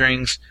all the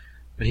strings,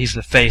 but he's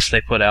the face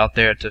they put out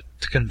there to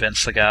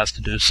convince the guys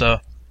to do so.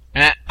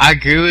 And I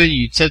agree with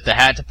you. You tip the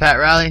hat to Pat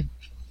Riley.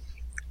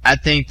 I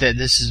think that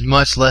this is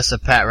much less a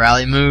Pat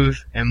Riley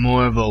move and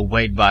more of a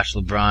Wade Bosh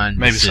LeBron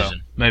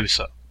decision. Maybe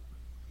so.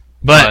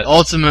 But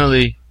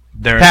ultimately,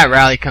 Pat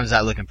Riley comes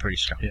out looking pretty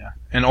strong. Yeah.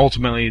 And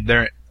ultimately,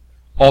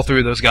 all three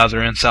of those guys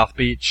are in South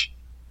Beach,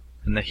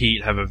 and the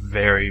Heat have a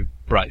very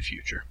bright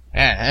future.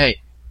 Yeah,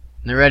 hey,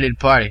 they're ready to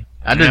party.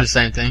 I do the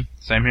same thing.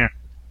 Same here.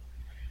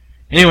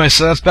 Anyway,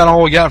 so that's about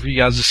all we got for you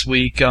guys this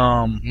week.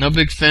 No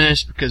big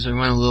finish because we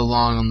went a little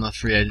long on the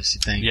free agency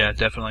thing. Yeah,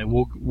 definitely.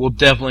 We'll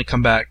definitely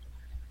come back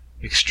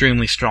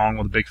extremely strong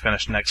with a big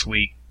finish next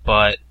week.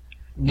 But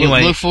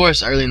anyway, look for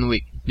us early in the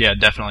week. Yeah,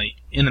 definitely.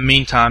 In the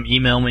meantime,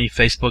 email me,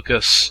 Facebook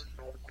us.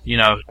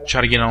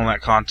 Try to get on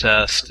that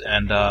contest,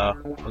 and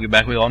we'll get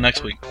back with you all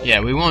next week. Yeah,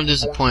 we won't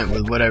disappoint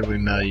with whatever we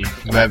mail you,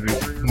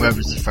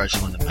 whoever's the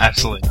first one to mail.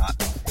 Absolutely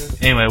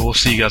not. Anyway, we'll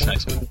see you guys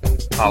next week.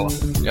 Holla.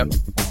 Yep.